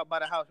 like if y'all buy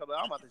the house, I'm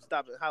about to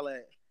stop and holler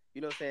at,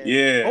 you know what I'm saying?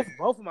 Yeah.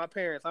 Both of my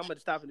parents, I'm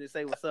gonna stop and just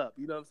say what's up.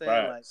 You know what I'm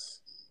saying? Like,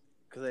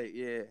 cause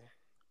yeah.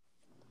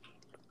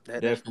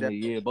 Definitely,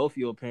 yeah. Both of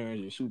your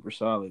parents are super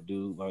solid,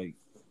 dude. Like,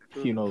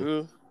 you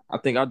know, I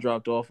think I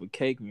dropped off a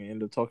cake and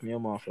ended up talking to your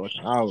mom for like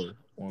an hour.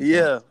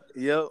 Yeah.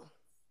 Yep.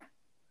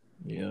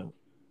 Yeah.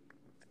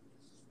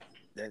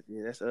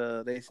 That's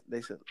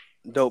they some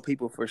dope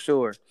people for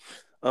sure.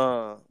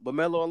 But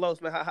Melo and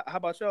Los, man, how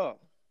about y'all?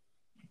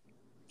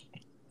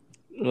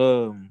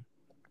 No,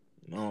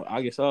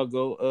 I guess I'll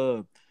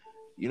go.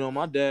 You know,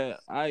 my dad,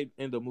 I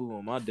ended up moving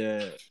with my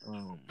dad.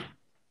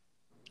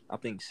 I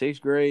think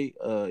 6th grade.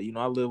 You know,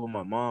 I lived with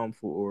my mom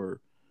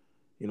for,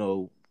 you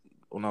know,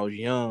 when I was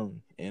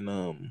young, and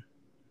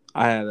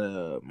I had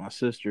my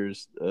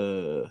sister's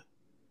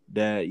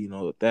dad. You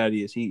know,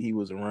 Thaddeus. He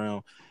was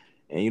around.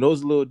 And, you know,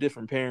 it's a little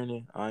different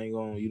parenting. I ain't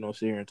gonna, you know,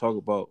 sit here and talk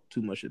about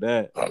too much of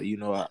that. But, you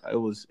know, it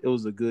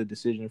was a good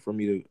decision for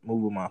me to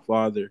move with my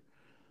father.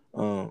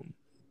 In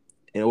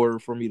order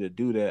for me to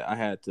do that, I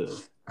had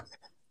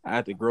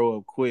to grow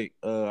up quick.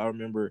 I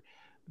remember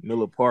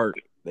Miller Park.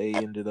 They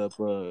ended up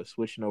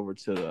switching over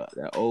to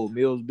that old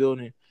Mills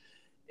building.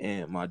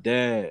 And my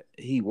dad,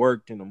 he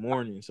worked in the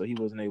morning, so he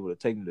wasn't able to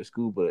take me to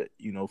school. But,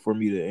 you know,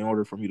 in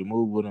order for me to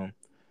move with him,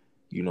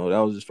 you know, that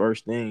was his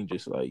first thing.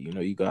 Just like, you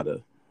know,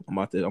 I'm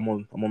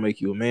gonna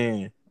make you a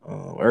man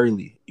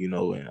early, you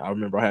know. And I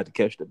remember I had to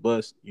catch the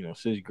bus, you know,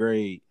 6th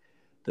grade,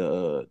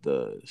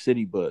 the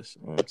city bus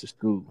to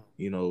school,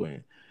 you know.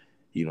 And,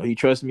 you know, he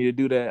trusted me to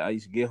do that. I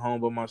used to get home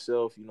by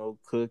myself, you know,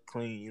 cook,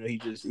 clean. You know,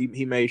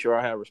 he made sure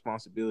I had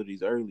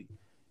responsibilities early,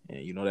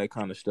 and, you know, that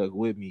kind of stuck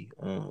with me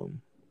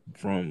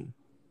from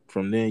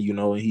then, you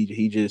know. And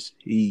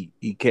he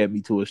kept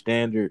me to a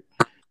standard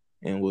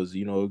and was,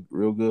 you know, a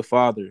real good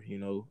father, you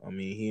know. I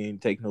mean, he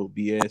ain't take no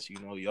BS, you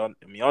know.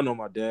 Y'all know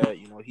my dad,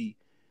 you know.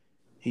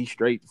 He's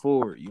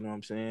straightforward, you know what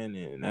I'm saying?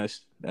 And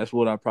that's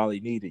what I probably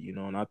needed, you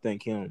know. And I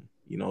thank him,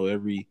 you know,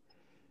 every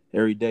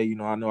day, you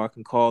know. I know I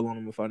can call on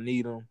him if I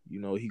need him,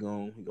 you know. He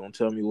gonna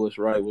tell me what's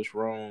right, what's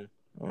wrong.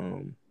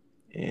 And,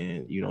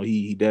 you know,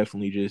 he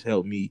definitely just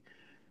helped me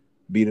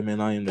be the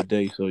man I am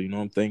today. So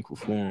I'm thankful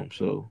for him.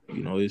 So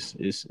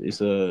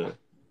it's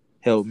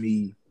helped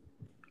me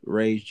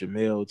raise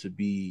Jamel to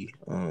be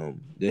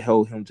to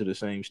hold him to the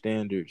same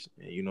standards,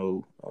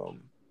 and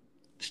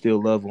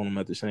still love on him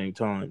at the same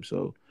time.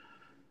 So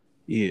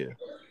yeah.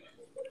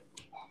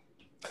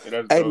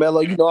 Hey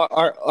Mello,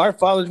 our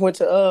fathers went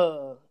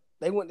to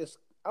they went to,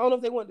 I don't know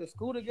if they went to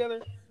school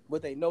together,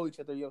 but they know each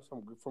other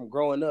from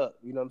growing up.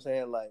 You know what I'm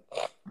saying? Like,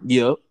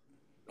 yep.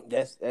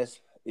 That's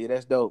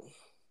dope.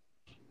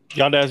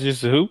 Y'all dads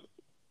used to hoop?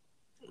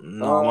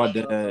 No, my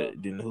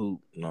dad didn't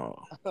hoop.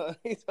 No.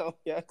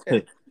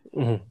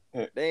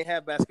 They ain't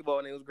have basketball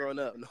when they was growing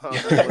up. No,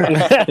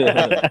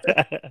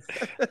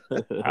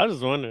 I was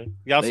just wondering.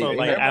 Y'all saw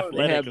like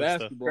athletic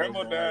basketball.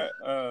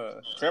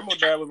 Tremble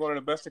dad was one of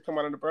the best to come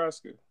out of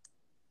Nebraska.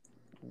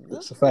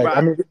 That's a fact.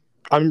 Right.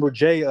 I remember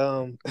Jay.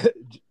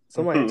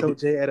 Somebody told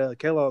Jay at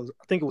Kellogg's.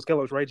 I think it was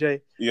Kellogg's, right,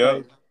 Jay? Yeah.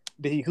 Like,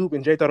 did he hoop?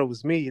 And Jay thought it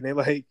was me. And they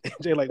like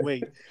Jay like,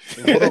 wait.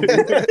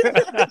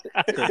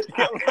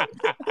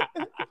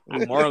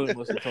 Marlon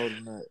must have told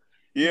him that.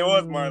 Yeah, it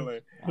was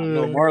Marlon. I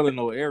know Marlon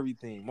know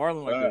everything.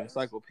 Marlon like an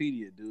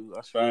encyclopedia, dude.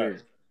 I swear.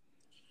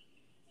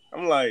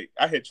 I'm like,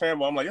 I hit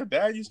Trambo. I'm like, your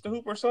dad used to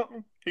hoop or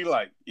something? He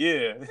like,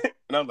 yeah.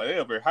 And I was like,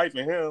 yeah, they're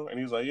hyping him. And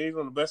he was like, yeah, he's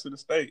one of the best in the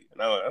state.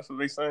 And I was like, that's what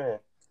they saying.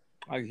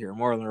 I can hear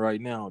Marlon right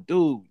now.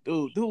 Dude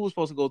was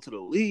supposed to go to the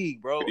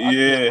league, bro.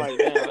 Yeah. Right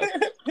now.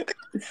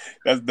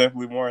 That's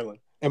definitely Marlon.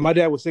 And my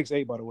dad was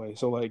 6'8", by the way.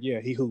 So, like, yeah,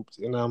 he hooped.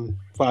 And I'm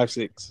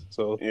 5'6".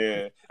 So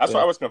yeah. That's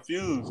why I was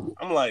confused.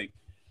 I'm like,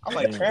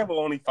 Trambo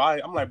only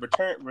 5. I'm like,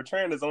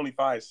 Return is only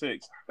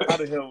 5'6". How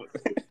the hell?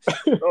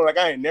 I'm like,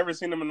 I ain't never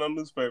seen him in no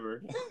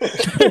newspaper.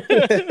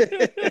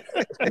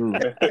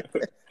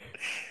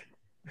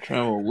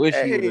 Trambo wish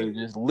he would have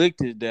just licked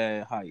his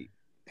dad height.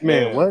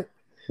 Man, what?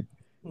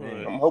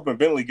 Man. I'm hoping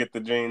Bentley get the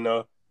gene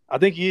though. I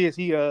think he is.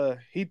 He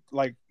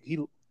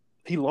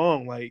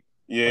long, like,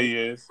 yeah, he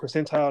is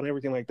percentile and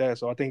everything like that.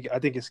 So I think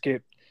his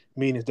skip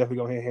mean is definitely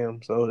gonna hit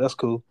him. So that's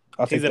cool.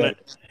 He's in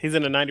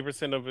the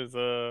 90% of his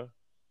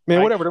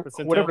man, whatever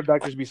the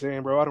doctors be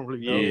saying, bro. I don't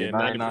really know. Yeah,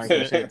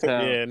 99%.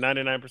 Yeah,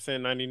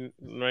 99%,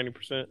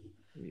 90%.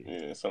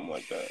 Yeah, something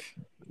like that.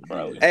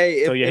 Probably.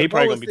 Hey, he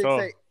probably gonna be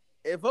tall.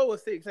 If Bo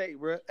was 6'8",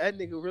 bro, that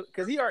nigga really,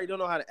 because he already don't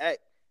know how to act.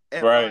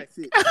 Right.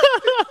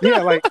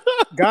 Yeah, like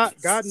God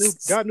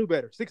knew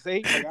better.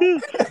 6'8".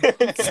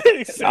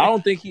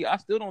 I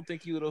still don't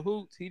think he would have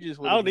hooped. He just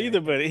I don't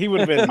either, but he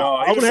would have been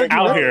out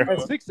here. At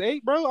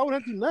 6'8", bro, I wouldn't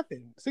have to do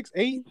nothing.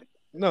 6'8".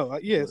 No,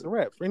 yeah, it's a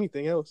wrap for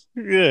anything else.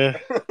 Yeah.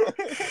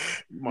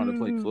 You might have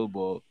played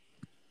football.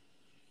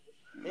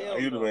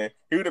 He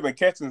would have been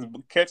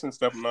catching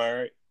stuff and all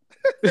right.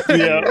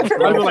 Yeah, I'd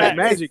be like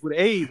Magic with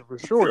A's for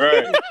sure.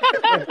 Right.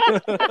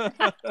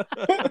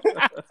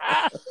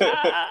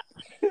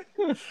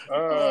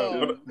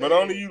 But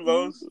only you,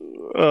 Los.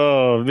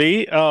 Oh,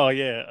 me? Oh,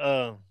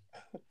 yeah.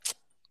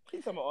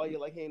 He's talking about all you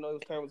like he didn't know his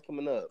turn was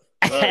coming up.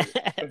 Right.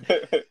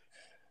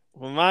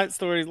 Well, my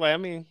story's like, I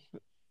mean,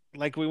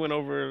 like we went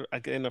over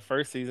like in the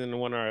first season in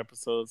one of our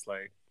episodes,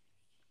 like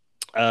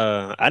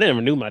I never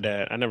knew my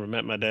dad. I never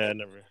met my dad,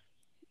 never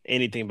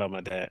anything about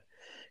my dad.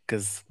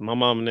 Because my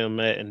mom and them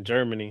met in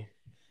Germany,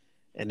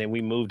 and then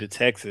we moved to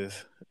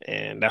Texas,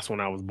 and that's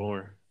when I was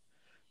born.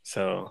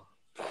 So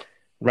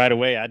right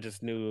away, I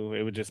just knew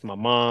it was just my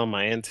mom,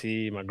 my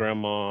auntie, my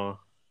grandma,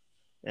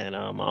 and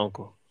my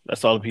uncle.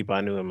 That's all the people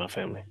I knew in my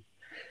family.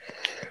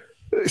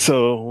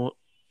 So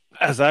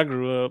as I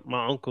grew up,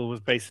 my uncle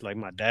was basically like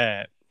my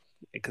dad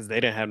because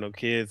they didn't have no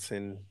kids,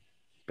 and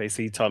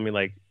basically he taught me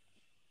like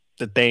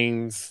the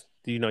things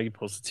you're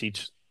supposed to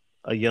teach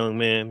a young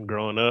man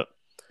growing up.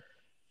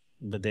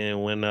 But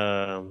then when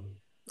I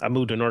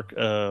moved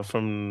to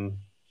from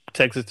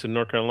Texas to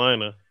North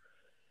Carolina,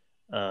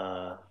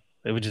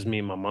 it was just me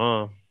and my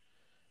mom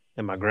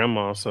and my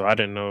grandma. So I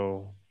didn't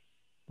know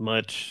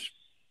much.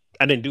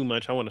 I didn't do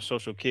much. I wasn't a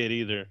social kid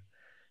either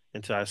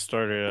until I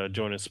started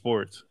joining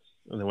sports.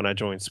 And then when I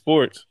joined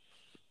sports,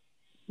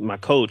 my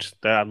coach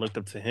that I looked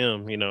up to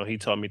him, he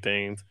taught me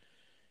things.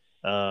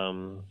 I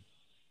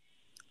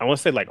want to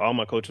say like all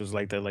my coaches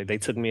like that. Like they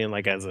took me in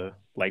like as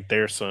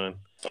their son.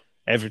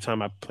 Every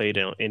time I played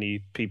on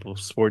any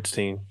people's sports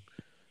team.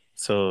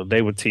 So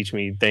they would teach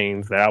me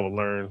things that I would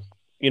learn,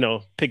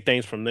 pick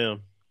things from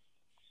them.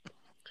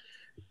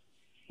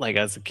 Like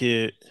as a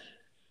kid.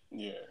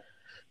 Yeah.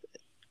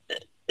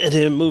 And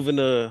then moving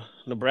to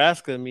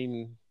Nebraska,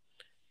 meeting,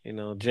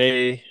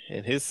 Jay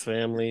and his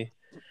family.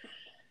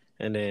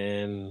 And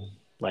then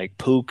like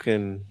Pook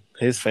and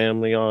his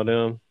family, all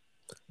them.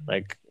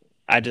 Like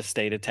I just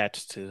stayed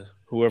attached to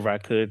whoever I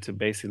could to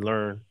basically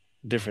learn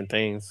different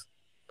things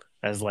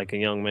as like a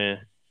young man.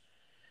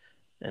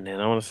 And then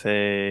I want to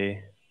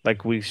say,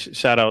 like we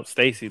shout out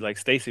Stacy. Like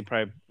Stacy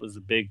probably was a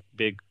big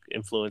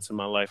influence in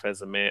my life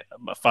as a man,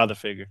 a father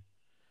figure.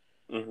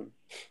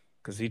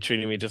 Because he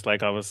treated me just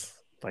like I was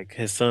like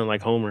his son,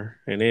 like Homer,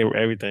 and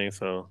everything.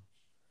 So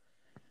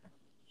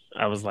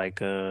I was like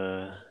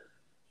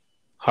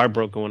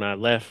heartbroken when I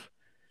left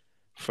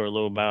for a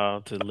little while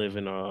to live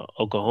in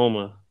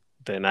Oklahoma.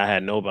 Then I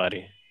had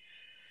nobody.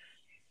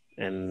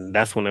 And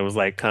that's when it was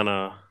like kind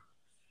of,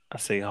 I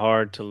say,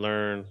 hard to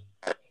learn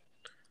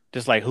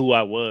just like who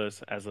I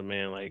was as a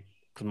man. Like,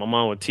 because my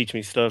mom would teach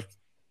me stuff,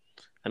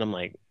 and I'm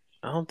like,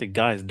 I don't think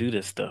guys do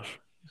this stuff,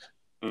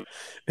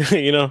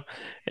 you know?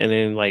 And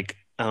then, like,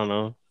 I don't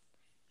know.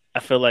 I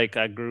feel like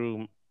I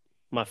grew,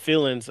 my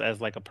feelings as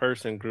like a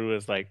person grew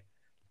as like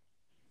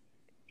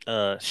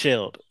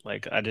shelled.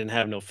 Like, I didn't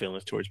have no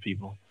feelings towards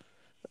people.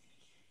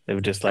 It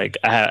was just like,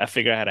 I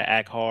figured I had to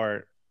act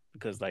hard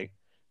because, like,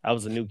 I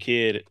was a new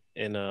kid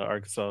in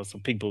Arkansas, so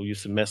people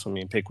used to mess with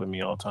me and pick with me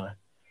all the time.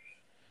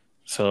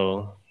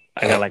 So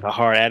I got like a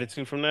hard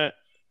attitude from that.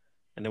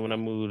 And then when I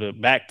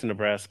moved back to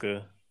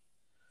Nebraska,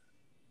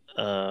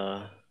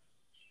 uh,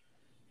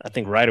 I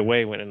think right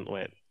away went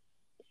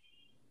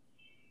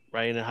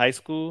right into high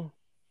school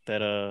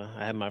that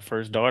I had my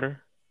first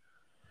daughter.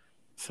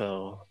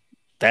 So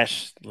that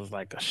was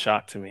like a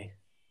shock to me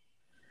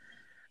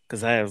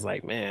because I was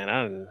like, man,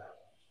 I don't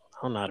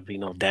know how to be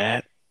no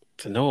dad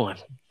to no one.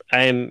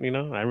 And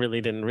I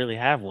really didn't really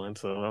have one,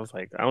 so I was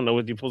like, I don't know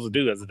what you're supposed to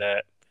do as a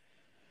dad.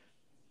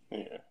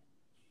 Yeah.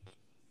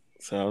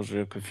 So I was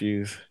real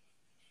confused.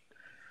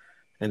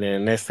 And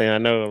then next thing I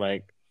know,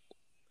 like,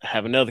 I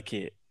have another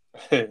kid.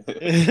 You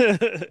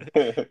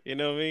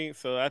know what I mean?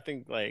 So I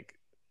think like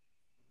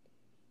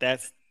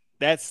that's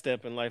that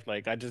step in life.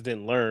 Like I just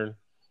didn't learn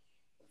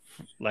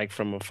like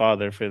from a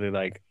father, really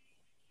like,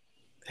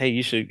 hey,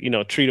 you should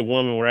treat a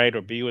woman right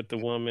or be with the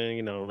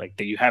woman. Like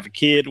that you have a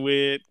kid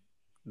with,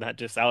 not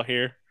just out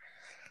here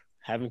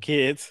having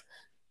kids.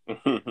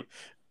 I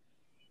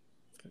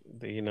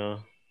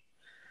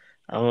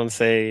want to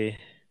say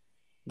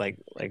like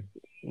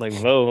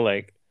Vo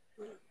like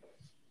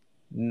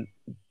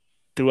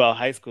throughout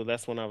high school.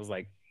 That's when I was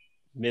like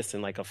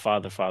missing like a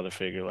father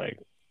figure. Like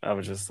I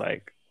was just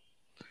like,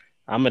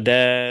 I'm a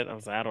dad. I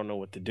was like, I don't know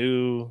what to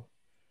do.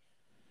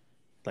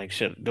 Like,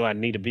 do I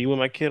need to be with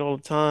my kid all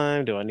the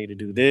time? Do I need to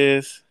do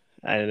this?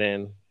 And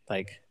then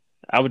like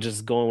I was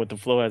just going with the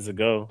flow as it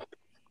go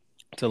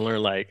to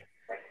learn like,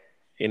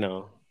 you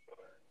know,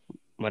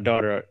 my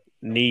daughter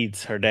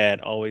needs her dad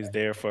always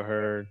there for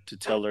her to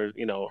tell her,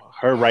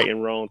 her right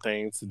and wrong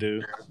things to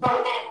do.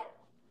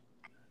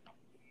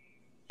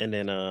 And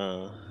then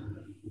I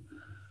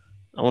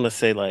want to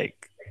say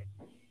like,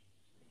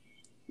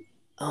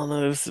 I don't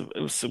know,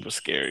 it was super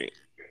scary.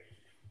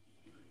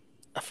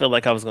 I felt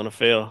like I was gonna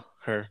fail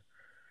her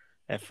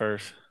at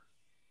first,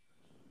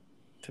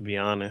 to be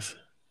honest,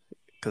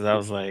 because I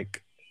was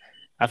like,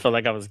 I felt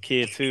like I was a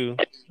kid too,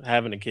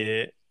 having a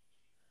kid.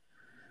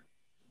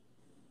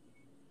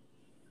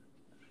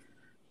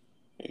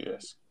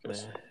 Yes,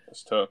 that's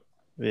tough.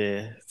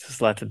 Yeah, it's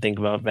just a lot to think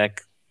about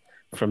back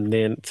from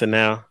then to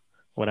now.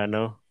 What I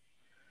know.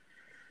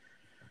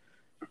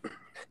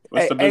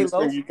 What's the biggest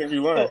thing you think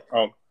you learned?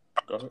 Oh,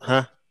 go ahead.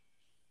 Huh?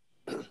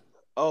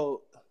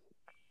 Oh,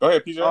 go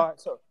ahead, PJ. All right,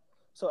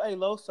 so hey,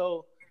 Lo,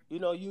 so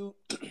you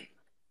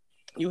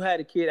you had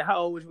a kid. How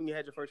old was you when you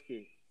had your first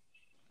kid?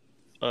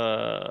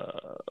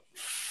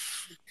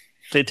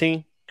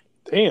 15.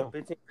 Damn.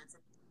 15.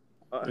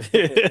 All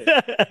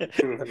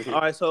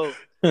right, so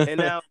and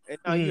now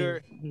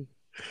you're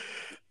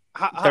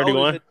how 31.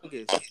 old is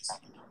your youngest?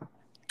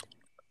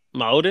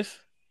 My oldest?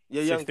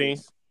 Your 16.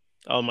 youngest.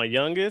 Oh, my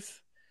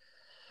youngest?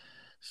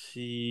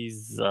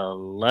 She's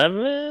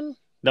 11.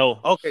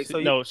 No. Okay,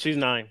 so she's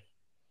 9.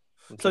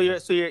 So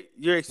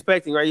you're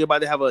expecting, right? You're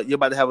about to have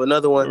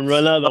another one.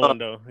 Another one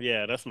though.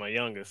 Yeah, that's my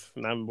youngest.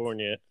 I haven't born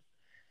yet.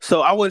 So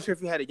I wasn't sure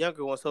if you had a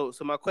younger one. So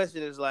my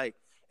question is like,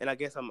 and I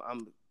guess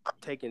I'm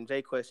taking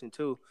Jay's question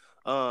too.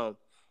 A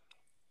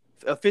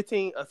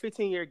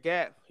 15-year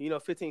gap,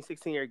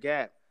 16-year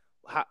gap.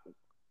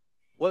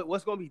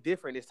 What's going to be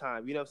different this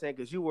time? You know what I'm saying?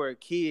 Because you were a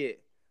kid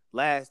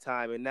last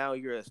time, and now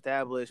you're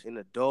established, an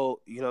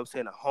adult. You know what I'm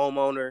saying? A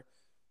homeowner.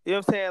 You know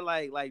what I'm saying?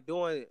 Like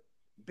doing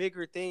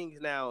bigger things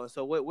now. And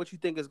so what you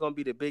think is going to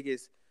be the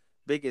biggest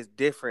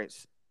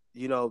difference?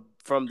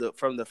 From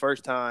the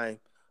first time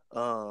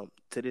to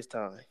this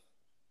time.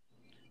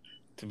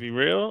 To be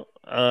real,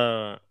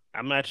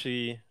 I'm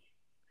actually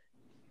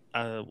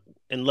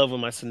in love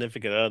with my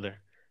significant other.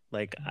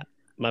 Like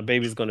my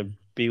baby's gonna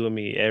be with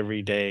me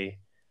every day.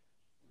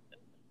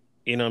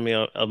 You know what I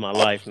mean, of my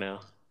life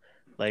now.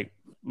 Like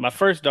my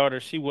first daughter,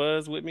 she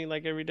was with me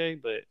like every day,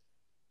 but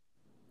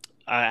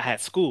I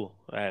had school.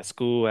 I had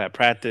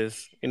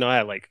practice. I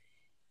had like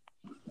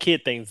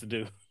kid things to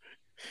do.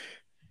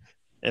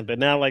 But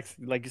now, like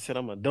you said,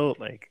 I'm an adult.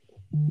 Like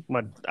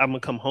I'm gonna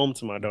come home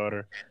to my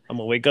daughter. I'm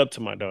gonna wake up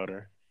to my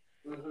daughter.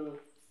 Mm-hmm.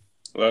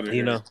 Love to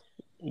hear.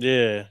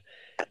 Yeah.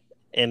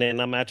 And then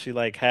I'm actually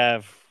like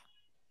have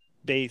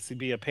basically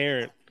be a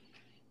parent,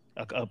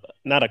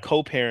 not a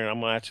co-parent.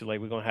 I'm actually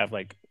like we're gonna have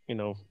like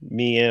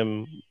me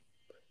and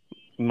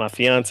my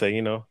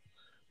fiance.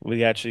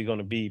 We actually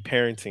gonna be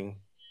parenting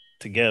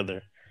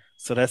together.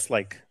 So that's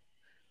like.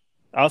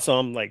 Also,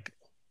 I'm like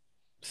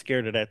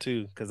scared of that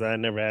too because I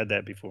never had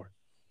that before.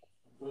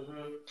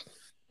 Mm-hmm.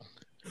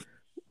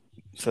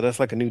 So that's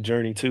like a new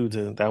journey too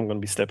that I'm gonna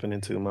be stepping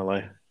into in my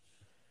life.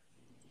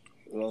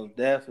 Well,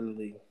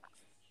 definitely.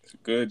 It's a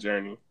good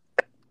journey.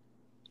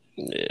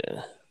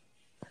 Yeah,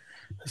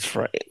 it's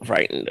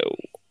frightening though.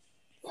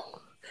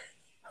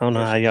 I don't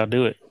know how y'all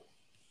do it.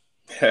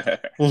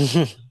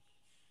 It's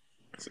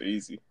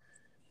easy.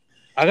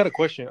 I got a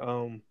question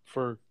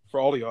for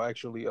all of y'all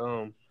actually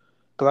because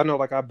I know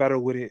like I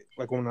battled with it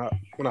like when I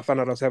found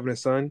out I was having a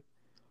son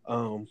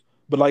but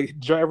like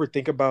did y'all ever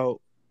think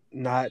about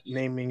not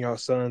naming y'all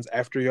sons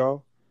after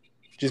y'all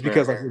just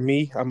because like with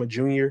me I'm a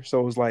junior, so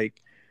it was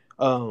like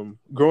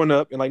growing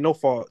up and like no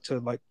fault to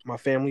like my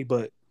family,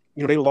 but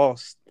you know they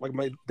lost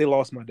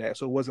my dad,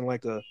 so it wasn't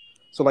like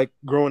so like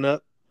growing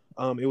up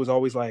it was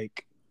always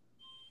like,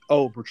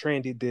 oh,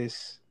 Bertrand did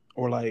this,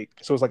 or like,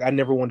 so it's like I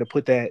never wanted to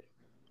put that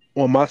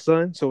on my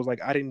son. So it was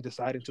like I didn't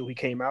decide until he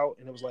came out,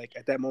 and it was like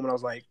at that moment I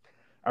was like,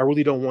 I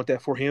really don't want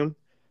that for him,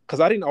 because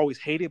I didn't always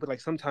hate it, but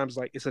like sometimes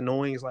like it's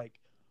annoying. It's like,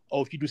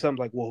 oh, if you do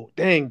something like, well,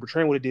 dang,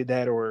 Bertrand would have did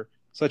that or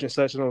such and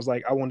such, and I was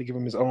like, I want to give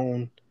him his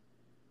own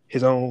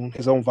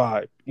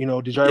vibe. You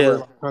know, did y'all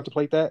ever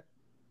contemplate that?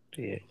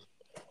 Yeah,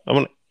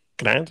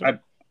 can I answer?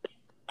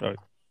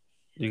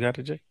 You got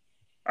it, Jay?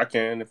 I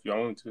can if you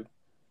want to,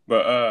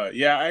 but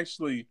yeah,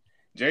 actually,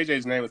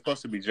 JJ's name was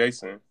supposed to be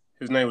Jason.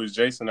 His name was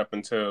Jason up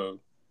until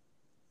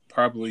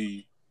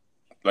probably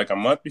like a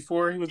month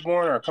before he was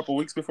born, or a couple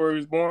weeks before he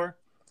was born.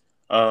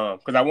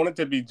 Because I wanted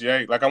to be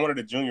Jay, like I wanted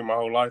a junior my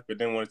whole life, but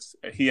then once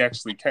he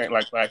actually came,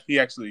 like he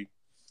actually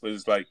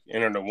was like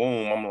entering the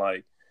womb, I'm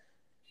like,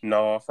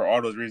 no, for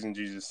all those reasons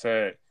you just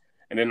said.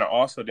 And then I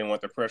also didn't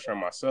want the pressure on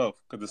myself,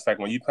 because it's like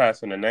when you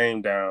passing the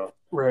name down,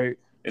 right?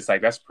 It's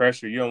like that's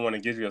pressure. You don't want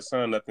to give your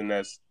son nothing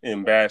that's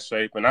in bad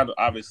shape, and I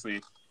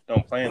obviously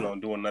don't plan on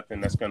doing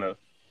nothing that's gonna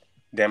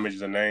damage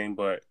the name,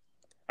 but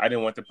I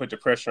didn't want to put the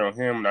pressure on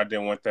him, and I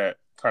didn't want that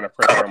kind of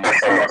pressure on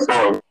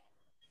myself.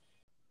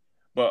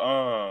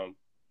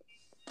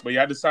 But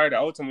yeah, I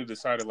ultimately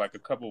decided like a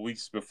couple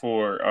weeks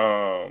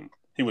before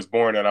he was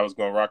born that I was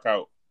gonna rock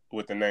out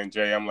with the name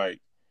Jay. I'm like,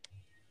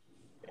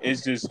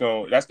 that's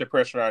the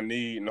pressure I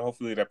need, and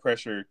hopefully that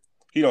pressure,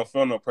 he don't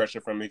feel no pressure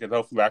from me, because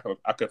hopefully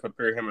I could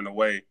prepare him in a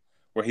way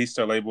where he's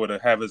still able to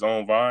have his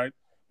own vibe,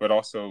 but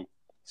also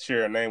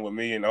share a name with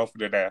me, and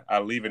hopefully that I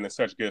leave it in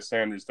such good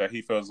standards that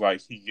he feels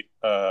like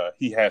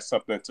he has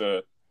something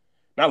to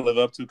not live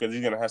up to, because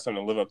he's gonna have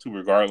something to live up to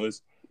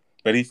regardless,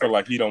 but he feel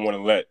like he don't want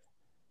to let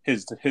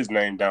his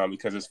name down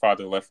because his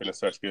father left it in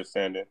such good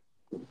standing.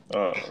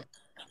 I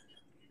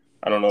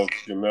don't know if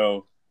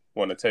Jamel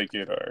want to take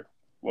it or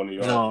one of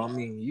y'all. No, I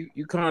mean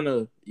you kind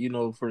of, you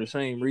know, for the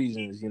same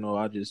reasons, you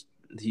know,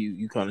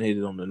 you kind of hit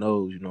it on the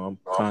nose. You know, I'm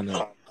kind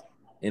of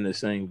in the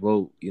same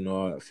boat. You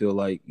know, I feel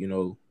like, you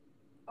know,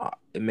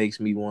 it makes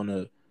me want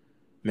to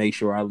make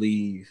sure I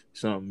leave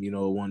something, you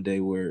know, one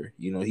day where,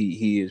 you know,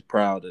 he is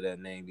proud of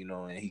that name, you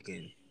know, and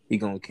he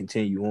gonna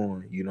continue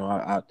on. You know,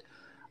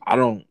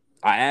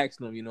 I asked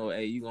him, you know,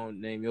 hey, you gonna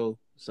name your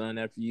son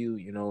after you,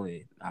 you know,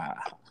 and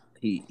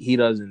he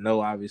doesn't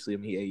know, obviously. I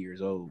mean, he's 8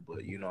 years old,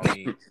 but you know, I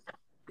mean,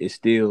 it's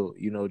still,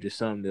 you know, just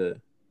something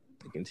to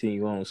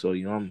continue on. So,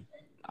 you know,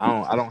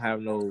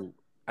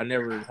 I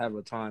never have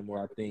a time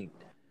where I think,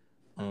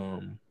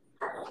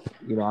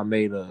 you know, I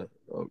made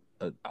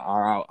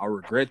I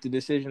regret the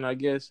decision, I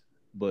guess,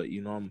 but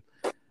you know,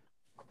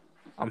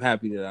 I'm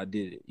happy that I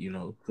did it, you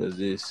know, because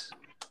it's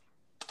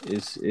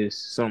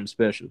something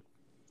special.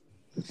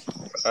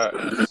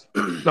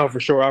 No, for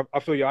sure. I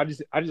feel you. I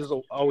just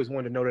always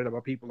wanted to know that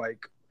about people,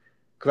 like,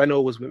 because I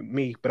know it was with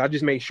me, but I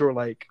just made sure,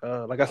 like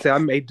I said, I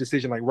made the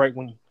decision like right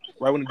when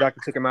the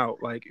doctor took him out,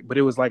 like, but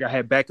it was like I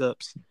had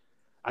backups.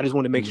 I just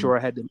wanted to make sure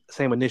I had the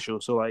same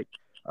initials. So like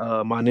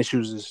my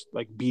initials is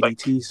like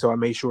BDT, so I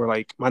made sure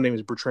like my name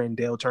is Bertrand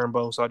Dale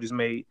Turnbow, so I just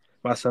made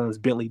my son's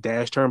Bentley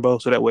Dash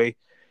Turnbow, so that way,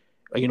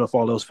 you know, if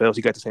all those fails,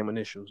 he got the same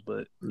initials.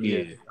 But yeah,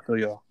 I feel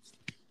y'all.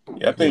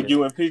 Yeah, I think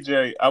you and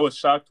PJ, I was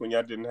shocked when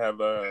y'all didn't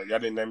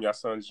name y'all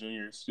sons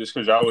juniors, just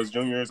because y'all was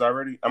juniors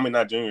already. I mean,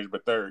 not juniors,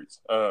 but thirds,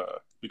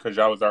 because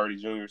y'all was already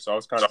juniors. So I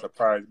was kind of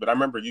surprised. But I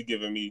remember you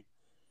giving me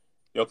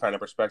your kind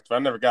of perspective. I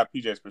never got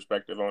PJ's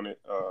perspective on it.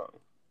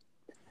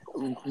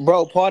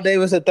 Bro, Paul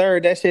Davis III,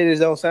 that shit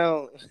just don't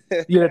sound.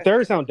 Yeah, the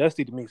third sound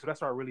dusty to me, so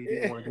that's why I really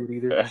didn't want to do it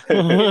either.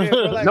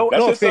 Yeah, like, no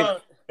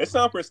offense. It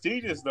sounds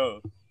prestigious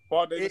though.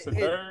 Paul Davis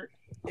III.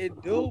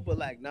 It do, but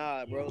like,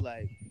 nah, bro.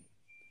 Like,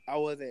 I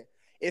wasn't.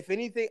 If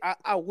anything,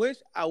 I wish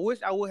I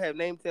would have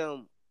named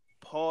him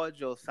Paul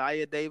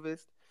Josiah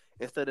Davis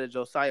instead of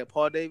Josiah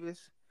Paul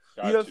Davis.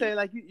 You know what I'm saying?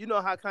 Like, you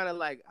know how kind of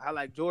like how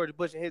like George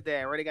Bush and his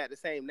dad already got the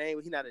same name,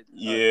 but he's not a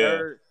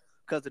third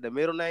because of the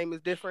middle name is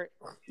different.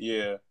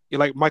 Yeah, you're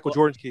like Michael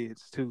Jordan's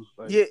kids too.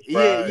 Like,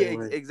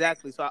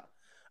 exactly. So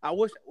I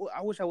wish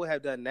I would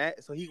have done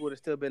that, so he would have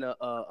still been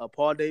a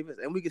Paul Davis,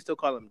 and we could still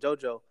call him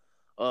JoJo.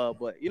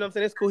 But you know what I'm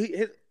saying? It's cool.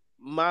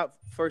 My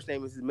first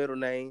name is his middle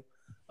name.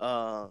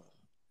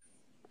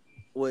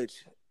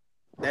 Which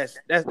that's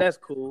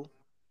cool.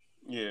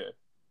 Yeah.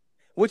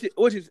 Which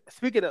is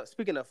speaking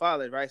of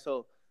fathers, right?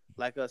 So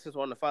like since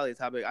we're on the father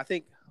topic, I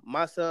think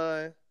my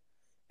son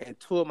and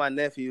two of my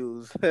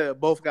nephews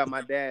both got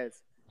my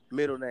dad's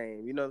middle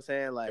name. You know what I'm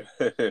saying? Like,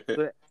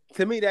 but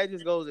to me that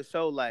just goes to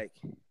show, like,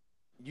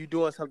 you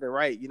doing something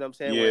right. You know what I'm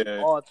saying? Yeah. When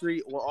all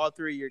three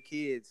of your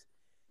kids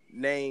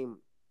name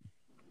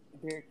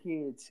their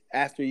kids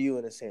after you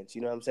in a sense.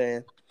 You know what I'm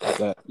saying?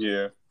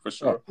 Yeah, for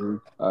sure.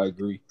 I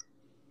agree.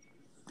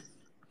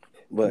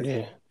 But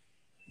Yeah.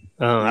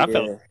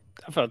 yeah.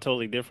 I felt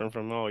totally different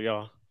from all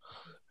y'all,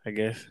 I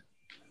guess.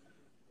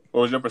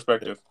 What was your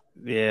perspective?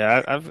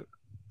 Yeah,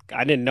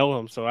 I didn't know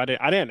him, so I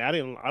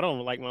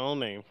don't like my own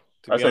name.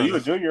 To I be said you a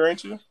honest. junior,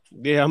 ain't you?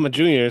 Yeah, I'm a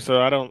junior,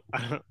 so I don't,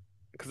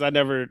 because I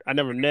never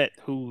met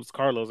who's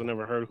Carlos. I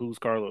never heard who's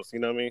Carlos. You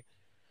know what I mean?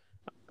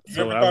 You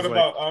So ever I thought was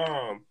like,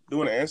 about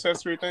doing an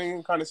ancestry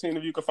thing, kind of seeing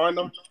if you could find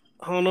them?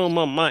 I don't know.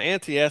 My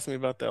auntie asked me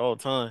about that all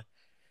the time.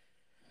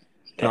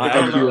 Can And I I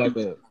don't ask you know. like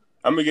a?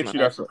 I'm gonna get Can you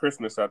I that ask for a-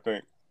 Christmas, I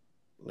think.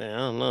 Man, I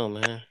don't know,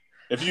 man.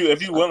 If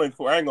you willing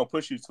for, I ain't gonna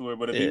push you to it,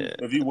 but Yeah,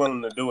 if you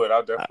willing to do it,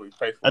 I'll definitely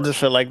pay I for it. just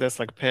feel like that's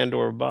like a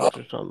Pandora box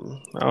or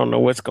something. I don't know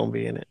what's gonna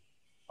be in it.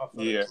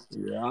 Yeah. Yeah,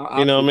 You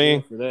I'll know what I chip mean?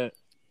 in for that.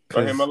 Go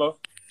ahead, 'Cause Mello.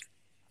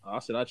 I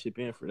said I'll chip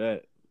in for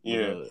that.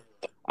 Yeah.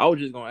 But, I was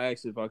just gonna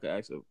ask if I could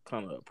ask a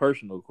kind of a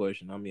personal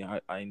question. I mean,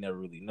 I ain't never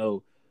really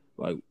know,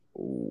 like,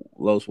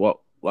 Los, what,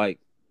 like,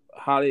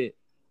 how did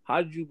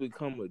you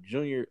become a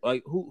junior?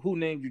 Like, who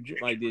named you?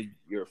 Like, did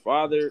your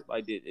father?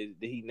 Like, did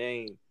he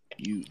name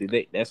you?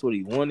 That's what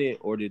he wanted,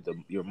 or did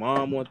your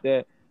mom want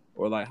that,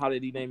 or like, how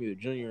did he name you a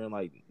junior and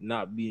like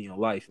not be in your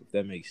life? If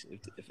that makes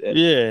if that.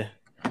 yeah.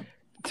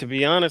 To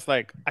be honest,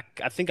 like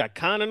I think I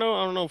kind of know.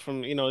 I don't know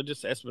from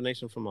just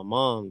explanation from my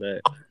mom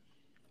that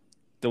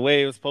the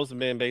way it was supposed to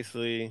be,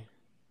 basically,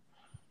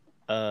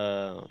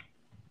 my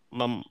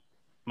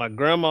my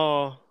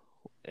grandma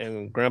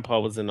and grandpa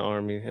was in the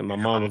army, and my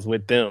mom was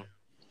with them.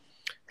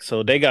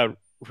 So they got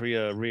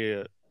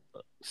re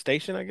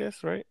station, I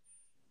guess, right,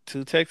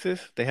 to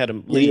Texas. They had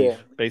to leave, Yeah.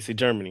 basically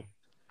Germany,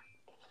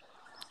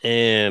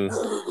 and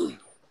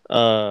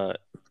uh,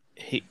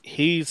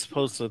 he's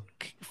supposed to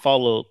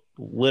follow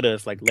with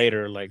us like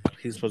later, like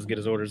he's supposed to get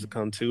his orders to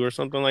come too or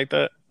something like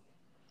that.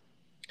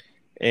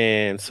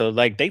 And so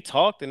like they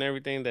talked and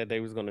everything that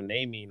they was gonna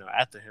name me,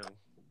 after him,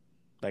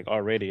 like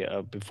already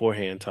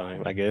beforehand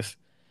time, I guess.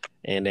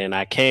 And then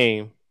I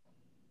came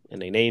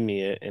and they named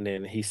me it, and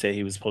then he said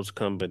he was supposed to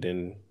come, but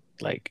then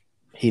like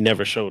he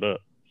never showed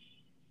up.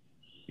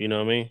 You know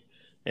what I mean?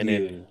 And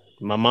then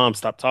my mom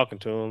stopped talking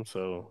to him,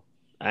 so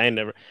I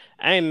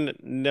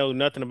ain't know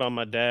nothing about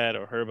my dad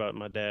or heard about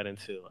my dad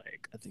until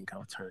like I think I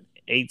turned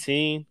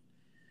 18,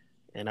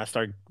 and I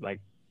started like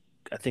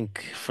I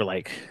think for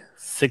like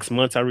 6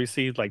 months I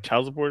received like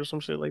child support or some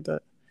shit like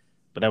that,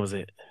 but that was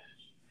it.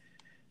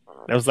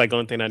 That was like the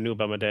only thing I knew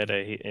about my dad.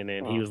 And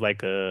then he was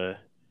like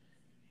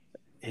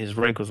his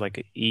rank was like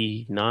an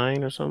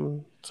E9 or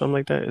something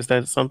like that. Is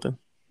that something?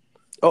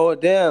 Oh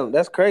damn,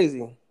 that's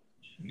crazy.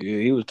 Yeah,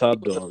 he was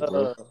top dog,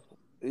 bro.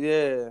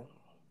 Yeah.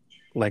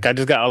 Like I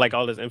just got like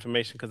all this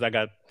information because I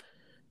got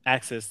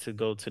access to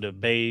go to the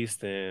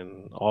base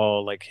and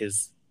all like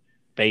his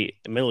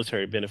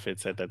military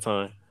benefits at that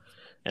time,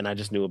 and I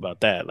just knew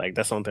about that. Like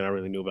that's something I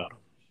really knew about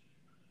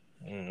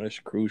him. That's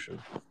crucial.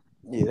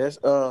 Yeah, that's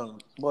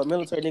boy,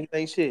 military niggas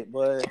ain't shit,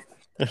 but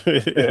Yeah.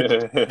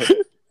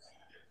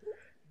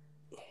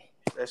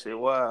 that shit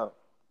wild.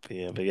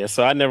 But yeah.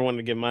 So I never wanted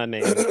to give my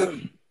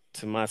name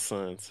to my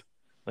sons.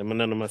 Like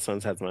none of my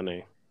sons has my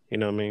name. You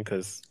know what I mean?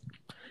 Because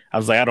I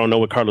was like, I don't know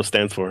what Carlos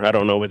stands for. I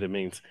don't know what it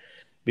means.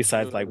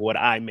 Besides, like what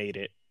I made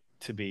it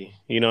to be.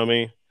 You know what I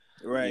mean?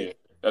 Right. Yeah,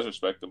 that's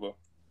respectable.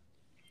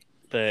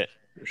 But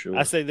For sure.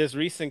 I say this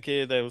recent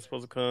kid that was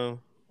supposed to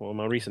come. Well,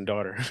 my recent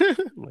daughter,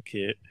 my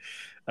kid.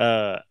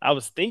 I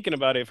was thinking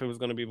about it if it was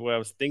gonna be boy. I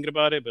was thinking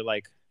about it, but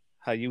like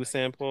how you were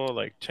saying, Paul,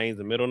 like change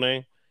the middle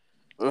name.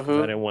 I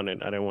didn't want it.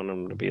 I didn't want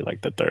him to be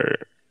like the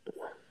third.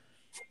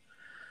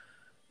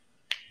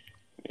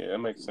 Yeah, that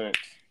makes sense.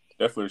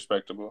 Definitely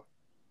respectable.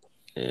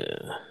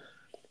 Yeah.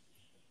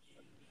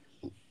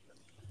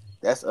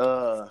 That's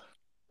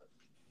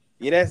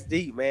that's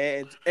deep,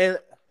 man. And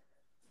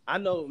I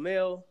know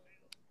Mel.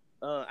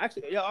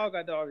 Actually, y'all all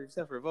got daughters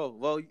except for Vo.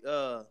 Vo,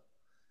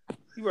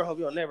 you hope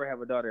you'll never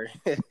have a daughter.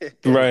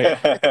 Right.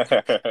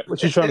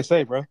 What you trying to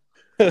say, bro?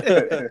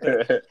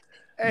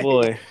 Hey.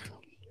 Boy.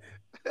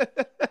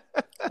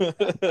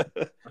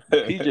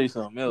 PJ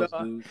something else,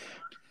 dude.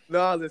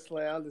 No, I'm just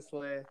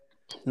playing.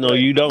 No,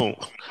 you don't.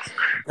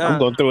 I'm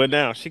going through it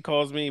now. She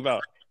calls me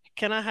about,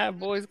 can I have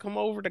boys come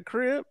over the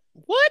crib?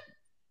 What?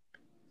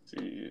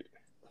 See,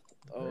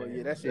 Oh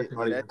yeah, that's Let's it.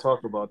 not even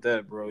talk about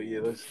that, bro. Yeah,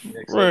 let's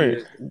next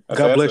Right.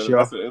 God bless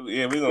y'all.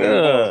 Yeah, we gonna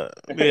move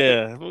on.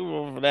 Yeah, we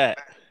move over that.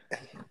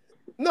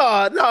 No,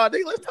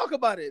 nigga, let's talk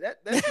about it.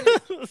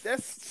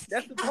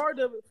 That's the part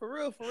of it for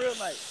real.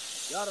 Like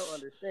y'all don't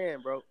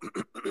understand, bro.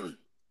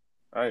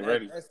 I ain't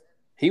ready.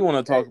 He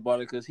want to talk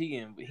about it because he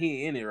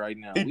in it right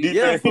now. For He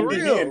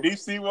real. in deep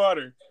sea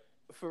water.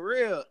 For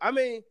real. I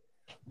mean,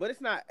 but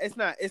it's not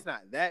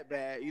that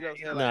bad. You know what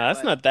I'm saying? Nah,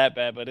 it's not that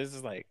bad, but it's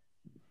just like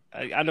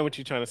I know what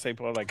you're trying to say,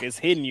 Paul. Like it's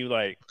hitting you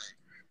like,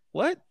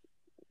 what?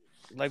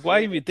 Like why are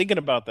you even thinking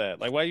about that?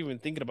 Like why are you even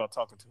thinking about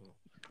talking to him?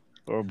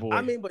 or a boy?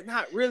 I mean, but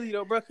not really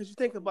though, bro. Because you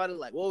think about it,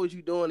 like, what was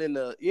you doing in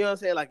the, you know what I'm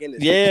saying, like in the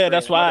sixth Yeah, grade?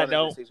 that's My why I daughter's in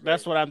don't. sixth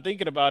That's grade. what I'm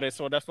thinking about it.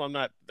 So that's why I'm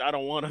not. I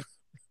don't want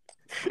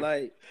to.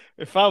 Like,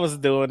 If I was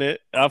doing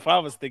it, if I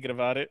was thinking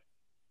about it,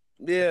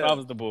 if I yeah,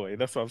 was the boy,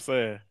 that's what I'm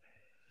saying.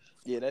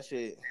 yeah, that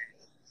shit,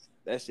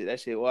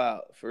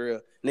 wild for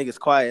real. Niggas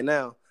quiet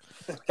now.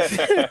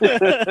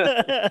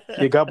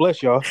 Yeah, God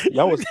bless y'all.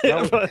 Y'all was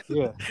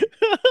yeah.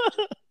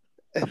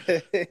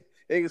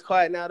 Niggas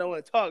quiet now. Don't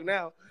want to talk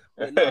now.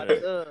 But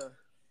no,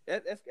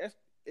 that's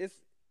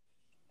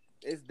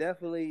it's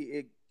definitely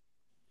it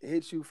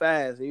hits you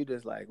fast, and you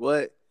just like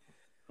what,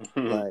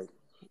 like,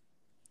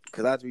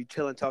 cause I be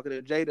chilling talking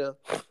to Jada,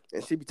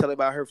 and she be telling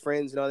about her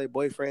friends and all their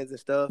boyfriends and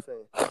stuff,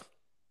 and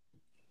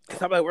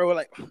so I'm like, we're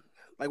like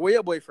where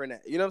your boyfriend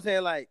at? You know what I'm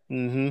saying? Like,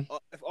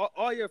 if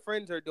all your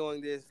friends are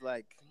doing this,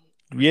 like,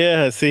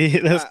 Yeah, see,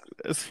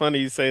 that's funny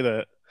you say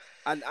that.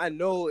 I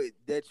know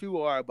that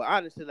you are, but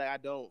honestly, like, I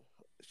don't.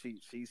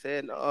 She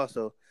said no,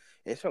 so,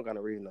 and she don't got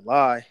no reason to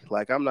lie.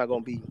 Like, I'm not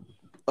gonna be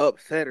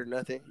upset or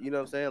nothing. You know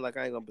what I'm saying? Like,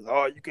 I ain't gonna be like,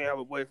 oh, you can't have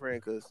a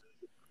boyfriend because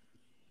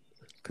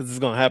it's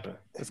gonna happen.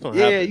 It's gonna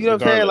yeah, happen. you know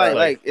what I'm saying? Regardless.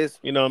 Like it's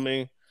you know what I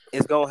mean.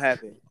 it's gonna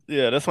happen.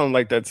 Yeah, that's something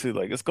like that too.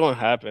 Like it's gonna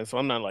happen. So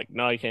I'm not like,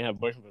 no, you can't have a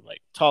boyfriend. But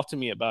like, talk to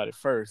me about it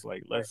first.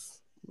 Like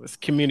let's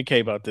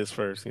communicate about this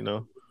first. You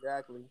know.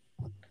 Exactly.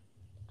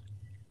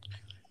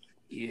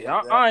 Yeah,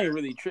 I ain't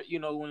really you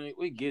know, when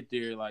we get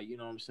there, like, you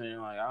know what I'm saying,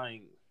 like,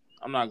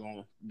 I'm not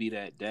gonna be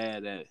that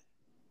dad that,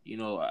 you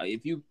know,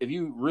 if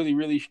you really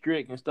really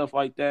strict and stuff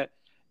like that,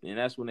 then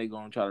that's when they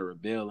gonna try to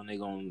rebel, and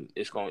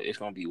it's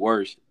gonna be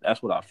worse.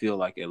 That's what I feel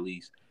like, at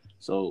least.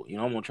 So, you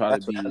know, I'm gonna try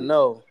That's to be. what I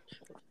know.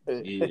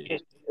 Yeah.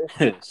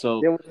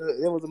 So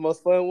it was the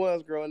most fun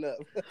ones growing up.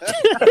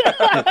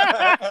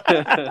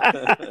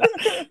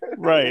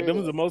 Right, them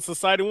was the most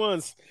exciting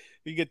ones.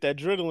 You get that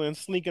adrenaline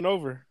sneaking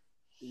over.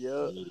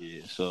 Yeah.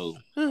 So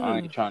I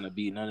ain't trying to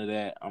be none of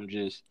that. I'm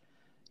just,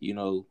 you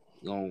know,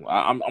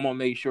 I'm gonna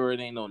make sure it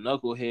ain't no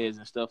knuckleheads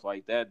and stuff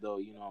like that, though.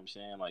 You know what I'm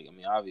saying? Like, I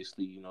mean,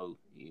 obviously, you know,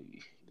 you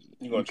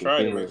gonna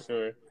try to make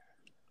sure.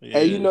 Yeah.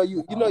 Hey, you know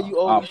you old.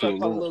 You start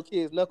calling absolutely. little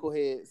kids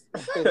knuckleheads.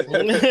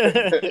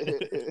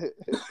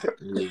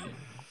 Yeah.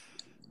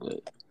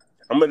 But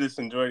I'm gonna just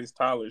enjoy this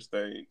toddler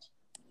stage.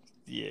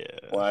 Yeah,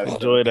 Well,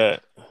 enjoy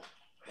that.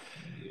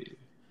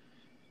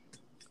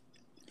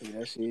 Yeah,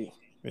 that shit.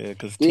 Yeah,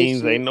 because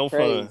teens ain't no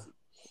crazy. fun.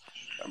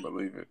 I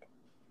believe it.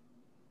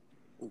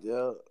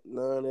 Yeah,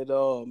 none at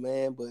all,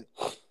 man. But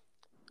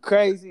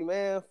crazy,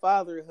 man.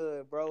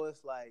 Fatherhood, bro.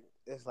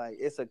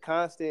 It's a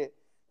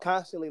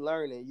constantly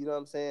learning. You know what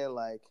I'm saying?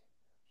 Like,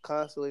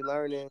 constantly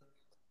learning.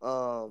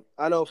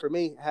 I know for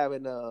me,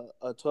 having a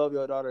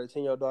 12-year-old daughter, a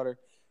 10-year-old daughter,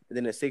 and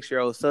then a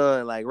 6-year-old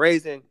son, like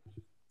raising,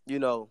 you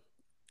know,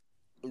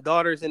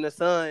 daughters and the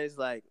son is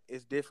like,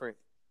 it's different.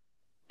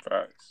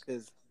 Facts.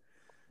 Because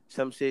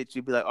some shit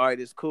you be like, all right,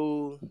 it's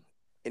cool,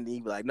 and then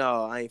you be like,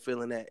 no, I ain't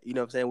feeling that. You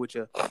know what I'm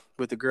saying?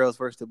 With the girls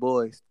versus the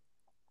boys.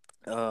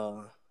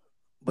 But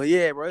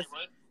yeah, bro,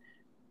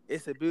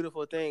 it's a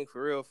beautiful thing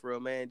for real,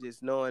 man.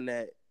 Just knowing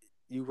that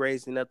you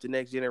raising up the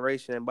next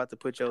generation and about to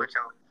put your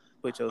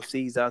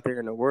seeds out there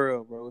in the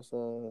world, bro. It's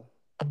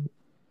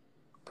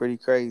pretty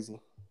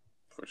crazy.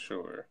 For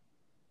sure.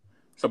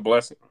 It's a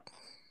blessing.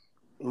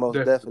 Most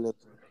definitely.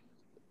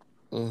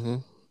 Mm-hmm.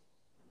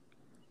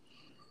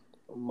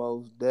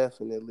 Most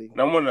definitely. And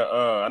I wanna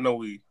I know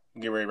we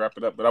get ready to wrap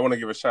it up, but I wanna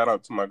give a shout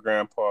out to my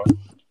grandpa,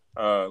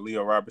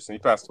 Leo Robertson. He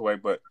passed away,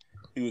 but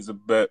he's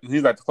like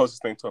the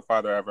closest thing to a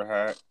father I ever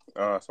had.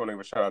 So I want to give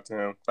a shout out to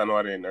him. I know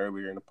I didn't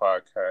earlier in the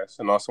podcast,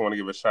 and also want to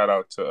give a shout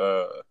out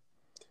to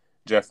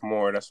Jeff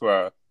Moore. That's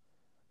where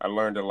I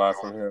learned a lot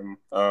from him.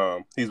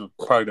 He's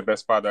probably the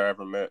best father I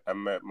ever met. I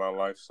met in my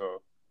life,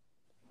 so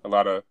a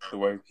lot of the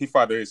way he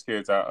fathered his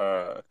kids,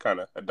 I kind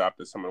of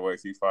adopted some of the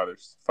ways he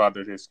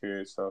fathered his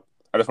kids. So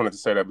I just wanted to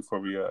say that before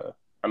we.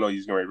 I know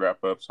he's going to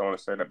wrap up, so I want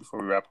to say that before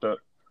we wrapped up.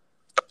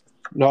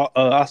 No,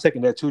 I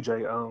second that too, Jay.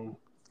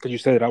 Because you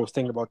said it, I was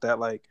thinking about that.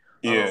 Like,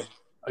 Yeah.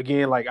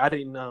 Again, like I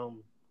didn't.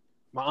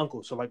 My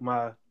uncle, so like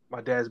my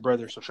dad's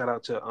brother. So shout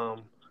out to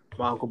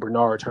my uncle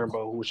Bernard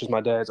Turnbow, which is my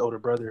dad's older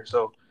brother.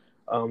 So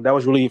that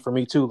was really for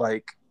me too.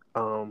 Like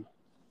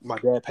my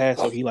dad passed,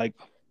 so he like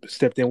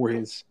stepped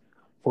in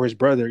for his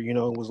brother. You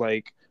know, it was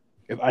like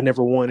if I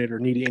never wanted or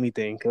needed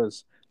anything,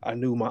 because I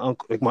knew my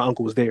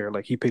uncle was there.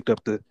 Like he picked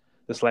up the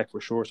slack for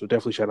sure. So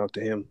definitely shout out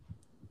to him.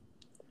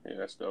 Yeah,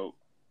 that's dope.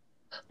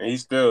 And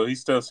he's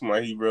still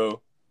somebody. He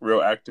real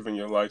active in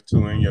your life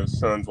too, and your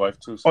son's life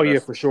too. So oh yeah,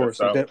 for sure.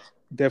 So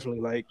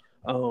definitely like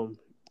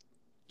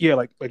yeah,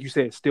 like you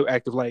said, still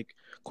active. Like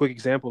quick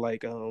example,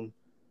 like I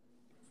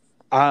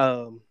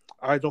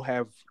didn't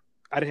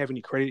have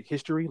any credit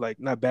history, like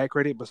not bad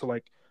credit, but so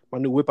like my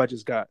new whip I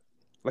just got,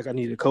 like I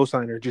needed a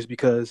cosigner just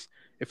because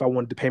if I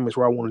wanted the payments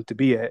where I wanted to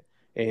be at,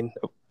 and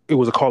it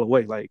was a call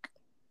away, like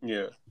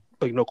yeah,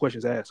 like no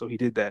questions asked. So he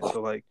did that.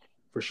 So like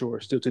for sure,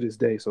 still to this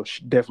day. So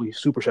definitely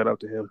super shout out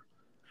to him.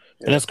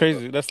 And that's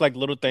crazy. That's like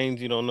little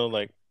things you don't know,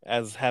 like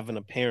as having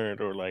a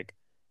parent or like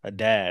a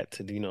dad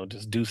to, you know,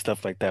 just do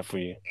stuff like that for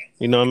you.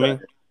 You know what I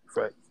mean?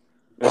 Right.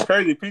 It's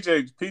crazy.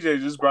 PJ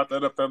just brought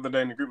that up the other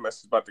day in the group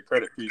message about the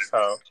credit piece.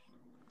 How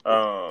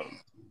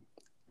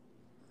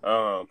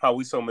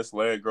we so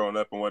misled growing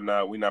up and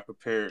whatnot. We not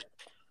prepared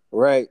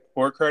Right.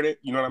 for credit.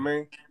 You know what I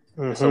mean?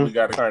 Mm-hmm. And so we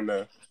got to kind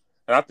of,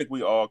 and I think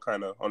we all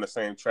kind of on the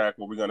same track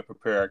where we're going to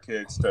prepare our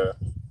kids to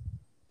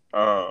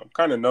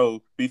kind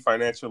of be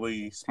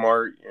financially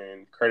smart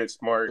and credit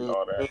smart and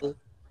all that.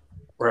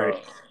 Right.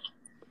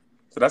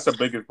 So that's the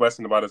biggest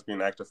blessing about us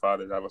being active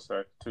fathers, I would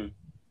say, too.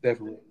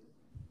 Definitely.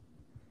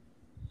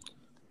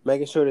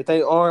 Making sure that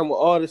they armed with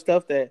all the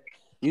stuff that,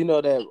 you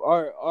know, that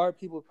our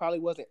people probably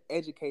wasn't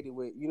educated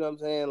with. You know what I'm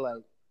saying?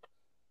 Like,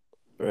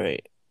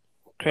 right.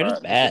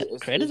 Credit's bad.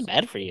 Credit's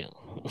bad for you.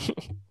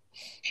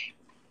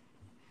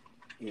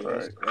 Yeah,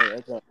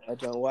 Right.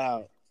 that's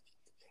wild.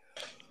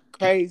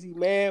 Crazy,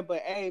 man. But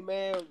hey,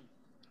 man,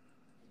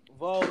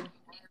 Vo,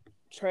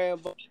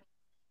 Trambo,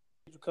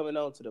 for coming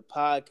on to the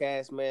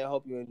podcast, man.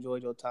 Hope you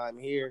enjoyed your time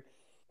here,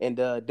 and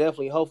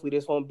definitely, hopefully,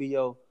 this won't be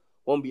your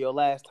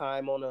last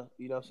time on the,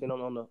 you know what I'm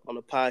saying, on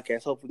the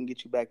podcast. Hopefully, we can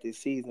get you back this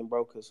season,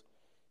 bro. Because,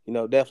 you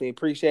know, definitely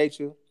appreciate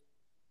you.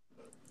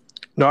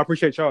 No, I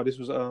appreciate y'all. This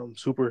was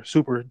super,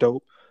 super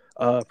dope.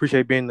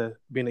 Appreciate being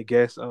a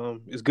guest.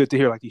 It's good to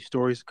hear like these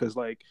stories because,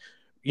 like,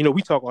 you know,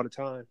 we talk all the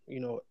time, you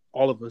know,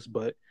 all of us,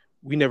 but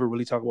we never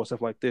really talk about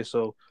stuff like this.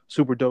 So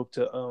super dope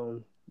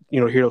to you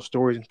know, hear those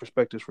stories and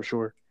perspectives for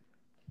sure.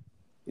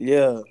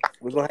 Yeah,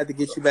 we're gonna have to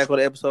get you back on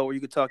the episode where you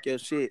can talk your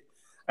shit.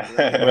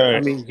 I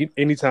mean,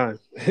 anytime.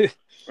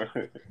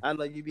 I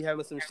know you be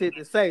having some shit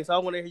to say, so I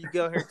want to hear you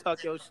go here and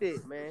talk your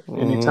shit, man.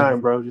 Anytime,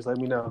 bro. Just let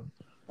me know.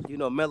 You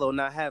know, Melo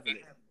not having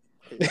it.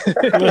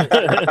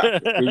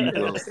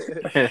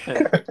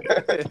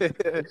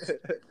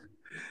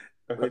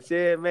 But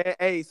yeah, man.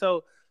 Hey,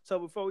 so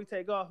before we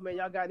take off, man,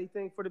 y'all got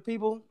anything for the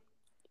people?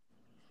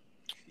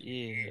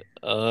 Yeah.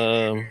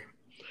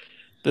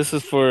 This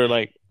is for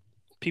like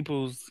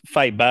people's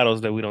fight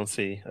battles that we don't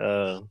see.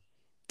 The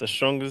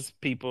strongest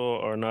people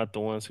are not the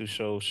ones who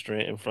show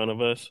strength in front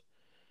of us,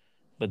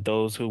 but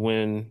those who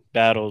win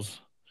battles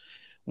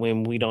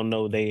when we don't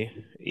know they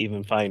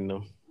even fighting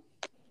them.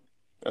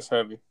 That's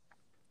heavy.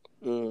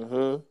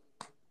 Mm-hmm.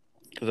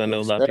 Because I know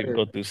a lot of people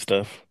go through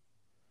stuff.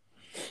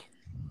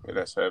 Yeah,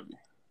 that's heavy.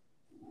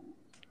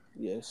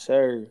 Yes,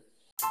 sir.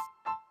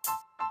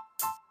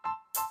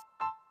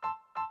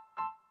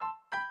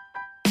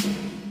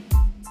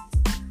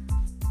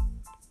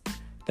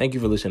 Thank you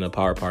for listening to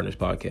Power Partners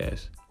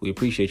Podcast. We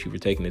appreciate you for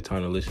taking the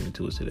time to listen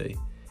to us today.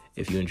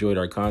 If you enjoyed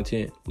our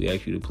content, we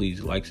ask you to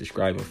please like,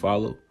 subscribe, and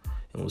follow,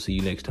 and we'll see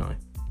you next time.